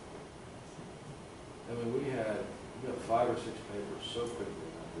 I mean, we got 5 or 6 papers so quickly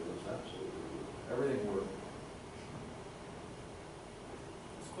on this, absolutely. Everything worked.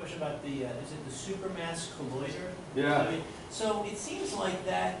 This question about the, is it the supermass colloider? Yeah. I mean, so it seems like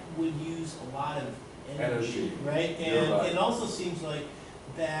that would use a lot of energy, right? You're And right. it also seems like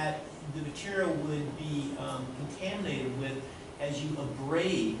that the material would be contaminated with, as you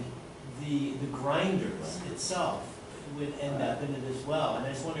abrade the grinders itself, would end up in it as well. And I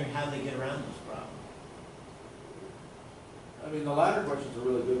was wondering how they get around this problem. I mean, the latter question's a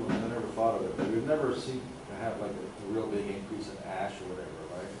really good one. I never thought of it, but we've never seemed to have like a real big increase in ash or whatever,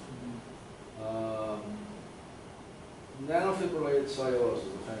 right? Nanofibrillated cellulose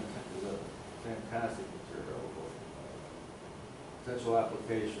is a fantastic material, potential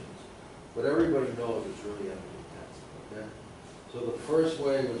applications, but everybody knows it's really energy intensive, okay? So the first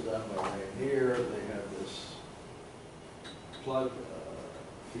wave was done by Hanover. They had this plug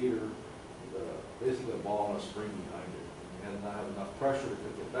feeder with basically a ball and a spring behind it. You had not have enough pressure to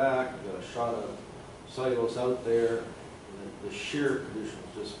pick it back. You got a shot of cellulose out there. And the shear condition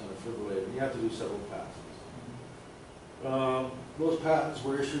was just kind of fibrillated. And you have to do several passes. Those patents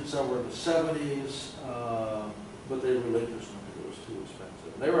were issued somewhere in the 70s, but they relinquished them because it was too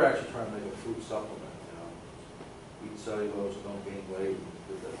expensive. They were actually trying to make a food supplement, you know, eat cellulose, don't gain weight, and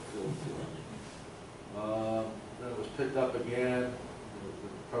did that field to it. Then it was picked up again,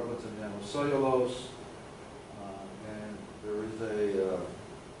 the prevalence in nanocellulose, and there is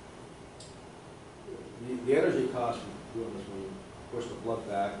the energy cost for doing this when you push the blood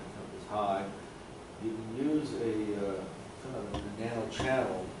back is high. You can use a kind of a nano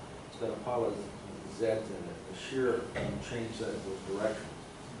channel. It's got a pile of Zs in it. The shear change that in those directions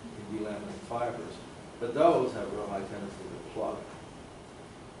in delaminate fibers. But those have a real high tendency to plug.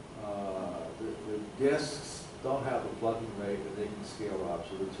 The discs don't have the plugging rate, but they can scale up.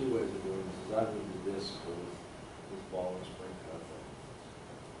 So there are 2 ways of doing this. Is either with the disc or with this ball and spring kind of thing.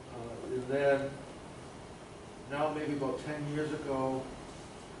 And then, now maybe about 10 years ago,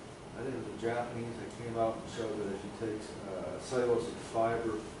 I think it was the Japanese that came out and showed that if you take cellulosic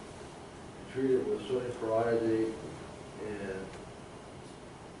fiber and treat it with sodium periodate and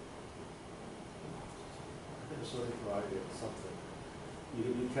I think it's sodium periodate or something, you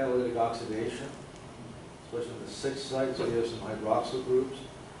can do catalytic oxidation, especially in the 6 sites where you have some hydroxyl groups,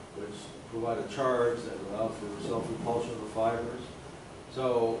 which provide a charge that allow for self-repulsion of the fibers.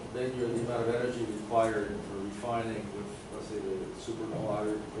 So then the amount of energy required for refining with, let's say, the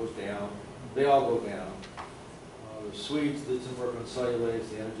supercolloider goes down. They all go down. The Swedes did some work on cellulase,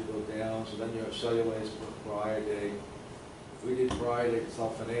 the energy goes down, so then you have cellulase with periodate. We did periodate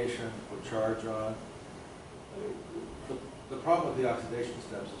sulfonation, put charge on. The problem with the oxidation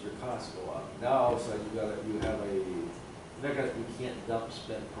steps is your costs go up. Now all of a sudden you can't dump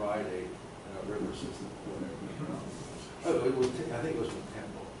spent periodate in a river system. I think it was from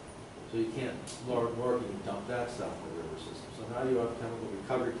Temple. So you can't, nor can you dump that stuff in the river system. So now you have chemical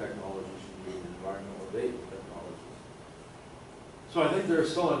recovery technologies, you need environmental abatement technologies. So I think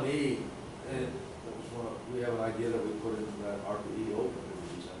there's still a need, and we have an idea that we put into that RPE open to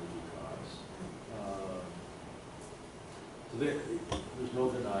reduce energy costs. So there's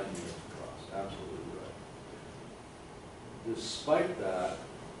no denying the energy costs, absolutely right. Despite that,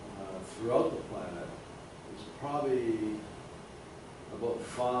 throughout the planet, it's probably about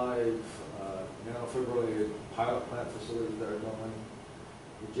 5 nanofibrillated pilot plant facilities that are going.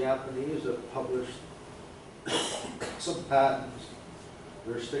 The Japanese have published some patents.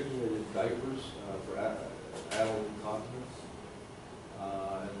 They're sticking it in diapers for adult incontinence.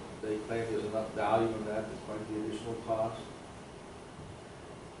 And they claim there's enough value in that despite the additional cost.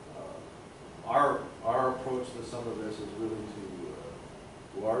 Our approach to some of this is really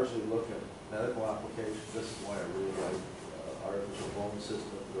to largely look at medical applications. This is why I really like artificial bone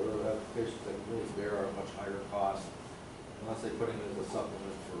systems or other applications that really bear a much higher cost, unless they're putting it as a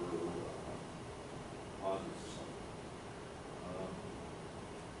supplement for posits or something.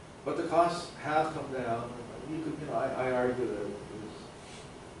 But the costs have come down. I argue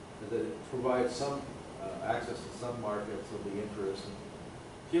that it provides some access to some markets will be interesting.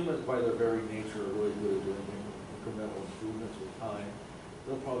 Humans, by their very nature, are really good at doing incremental improvements with time.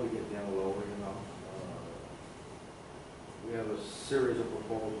 They'll probably get down lower, We have a series of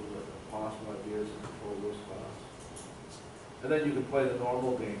proposals that are possible ideas to control those costs. And then you can play the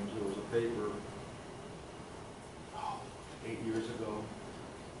normal games. There was a paper 8 years ago.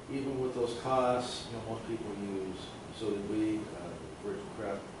 Even with those costs, most people use, so did we, virgin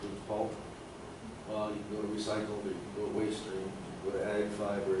kraft foods pulp. You can go to recycled, or you can go to waste stream, you can go to ag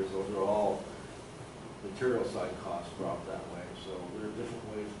fibers. Those are all material side costs drop that way. So there are different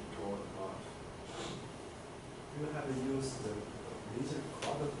ways of controlling costs. You have used the bleaching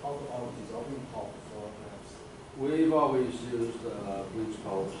carbon pulp or dissolving pulp for perhaps? We've always used bleach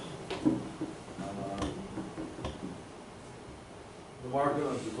pulps. The market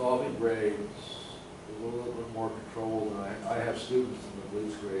on dissolving grades is a little bit more controlled, and I have students in the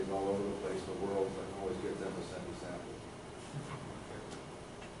bleach grades all over the place in the world, so I can always get them to send me samples.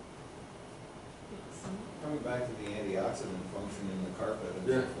 Coming back to the antioxidant function in the carpet and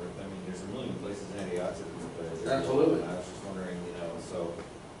so forth, I mean, there's a million places antioxidants play. Absolutely. I was just wondering, so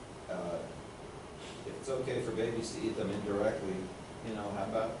if it's okay for babies to eat them indirectly, how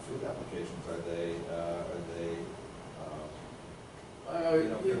about food applications? Are they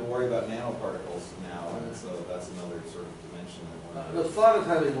people worry about nanoparticles now, and so that's another sort of dimension. The thought of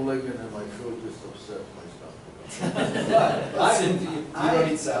having lignin in my food just upsets my stomach. You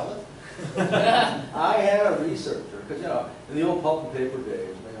don't eat salad? I had a researcher, because in the old pulp and paper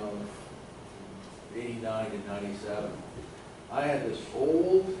days, 89 and 97, I had this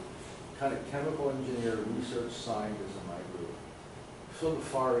old kind of chemical engineer research scientist in my group from the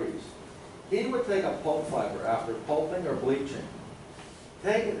Far East. He would take a pulp fiber after pulping or bleaching,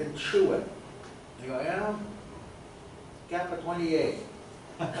 take it and chew it. You go, kappa 28.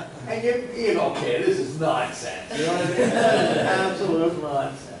 And you go, okay, this is nonsense. You know what I mean? This is absolute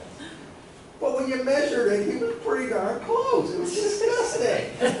nonsense. But when you measured it, he was pretty darn close. It was disgusting.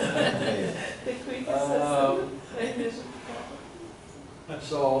 The quickest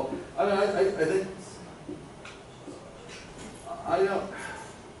So, I think,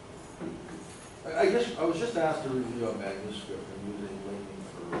 I was just asked to review a manuscript and using lignin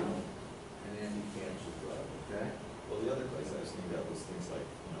for an anti-cancer drug, okay? Well, the other place I was thinking about was things like,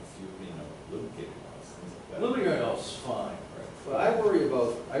 lubricating oils, things like that. Lubricating oils is fine. Right. But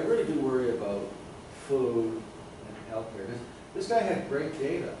I really do worry about food and healthcare. This guy had great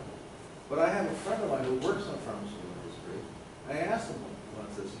data, but I have a friend of mine who works in the pharmaceutical industry. I asked him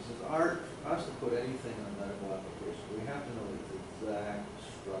once this, he says, for us to put anything in a medical application, we have to know its exact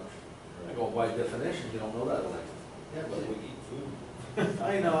structure. I go, by definition, you don't know that, Alexa. Yeah, but we eat food.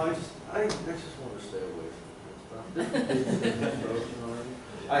 I know, I just want to stay away from that stuff.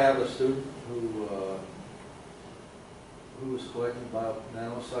 I have a student who was collecting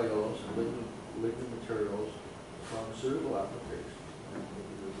nanocellulose and lignin materials for pharmaceutical applications.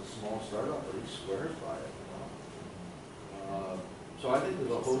 There's a small startup, but he swears by it. So I think there's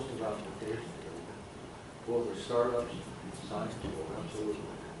a host of applications here. Both are startups and science people, absolutely.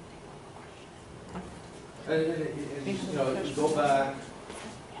 And you go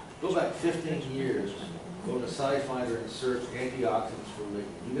back 15 years, go to SciFinder and search antioxidants for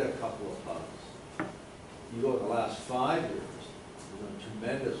lignin. You get a couple of tons. You go to the last 5 years, there's been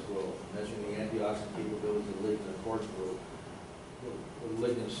tremendous growth measuring the antioxidant capabilities of lignin according to the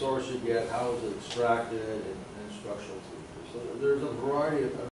lignin source you get, how is it extracted, and structural features. So there's a variety of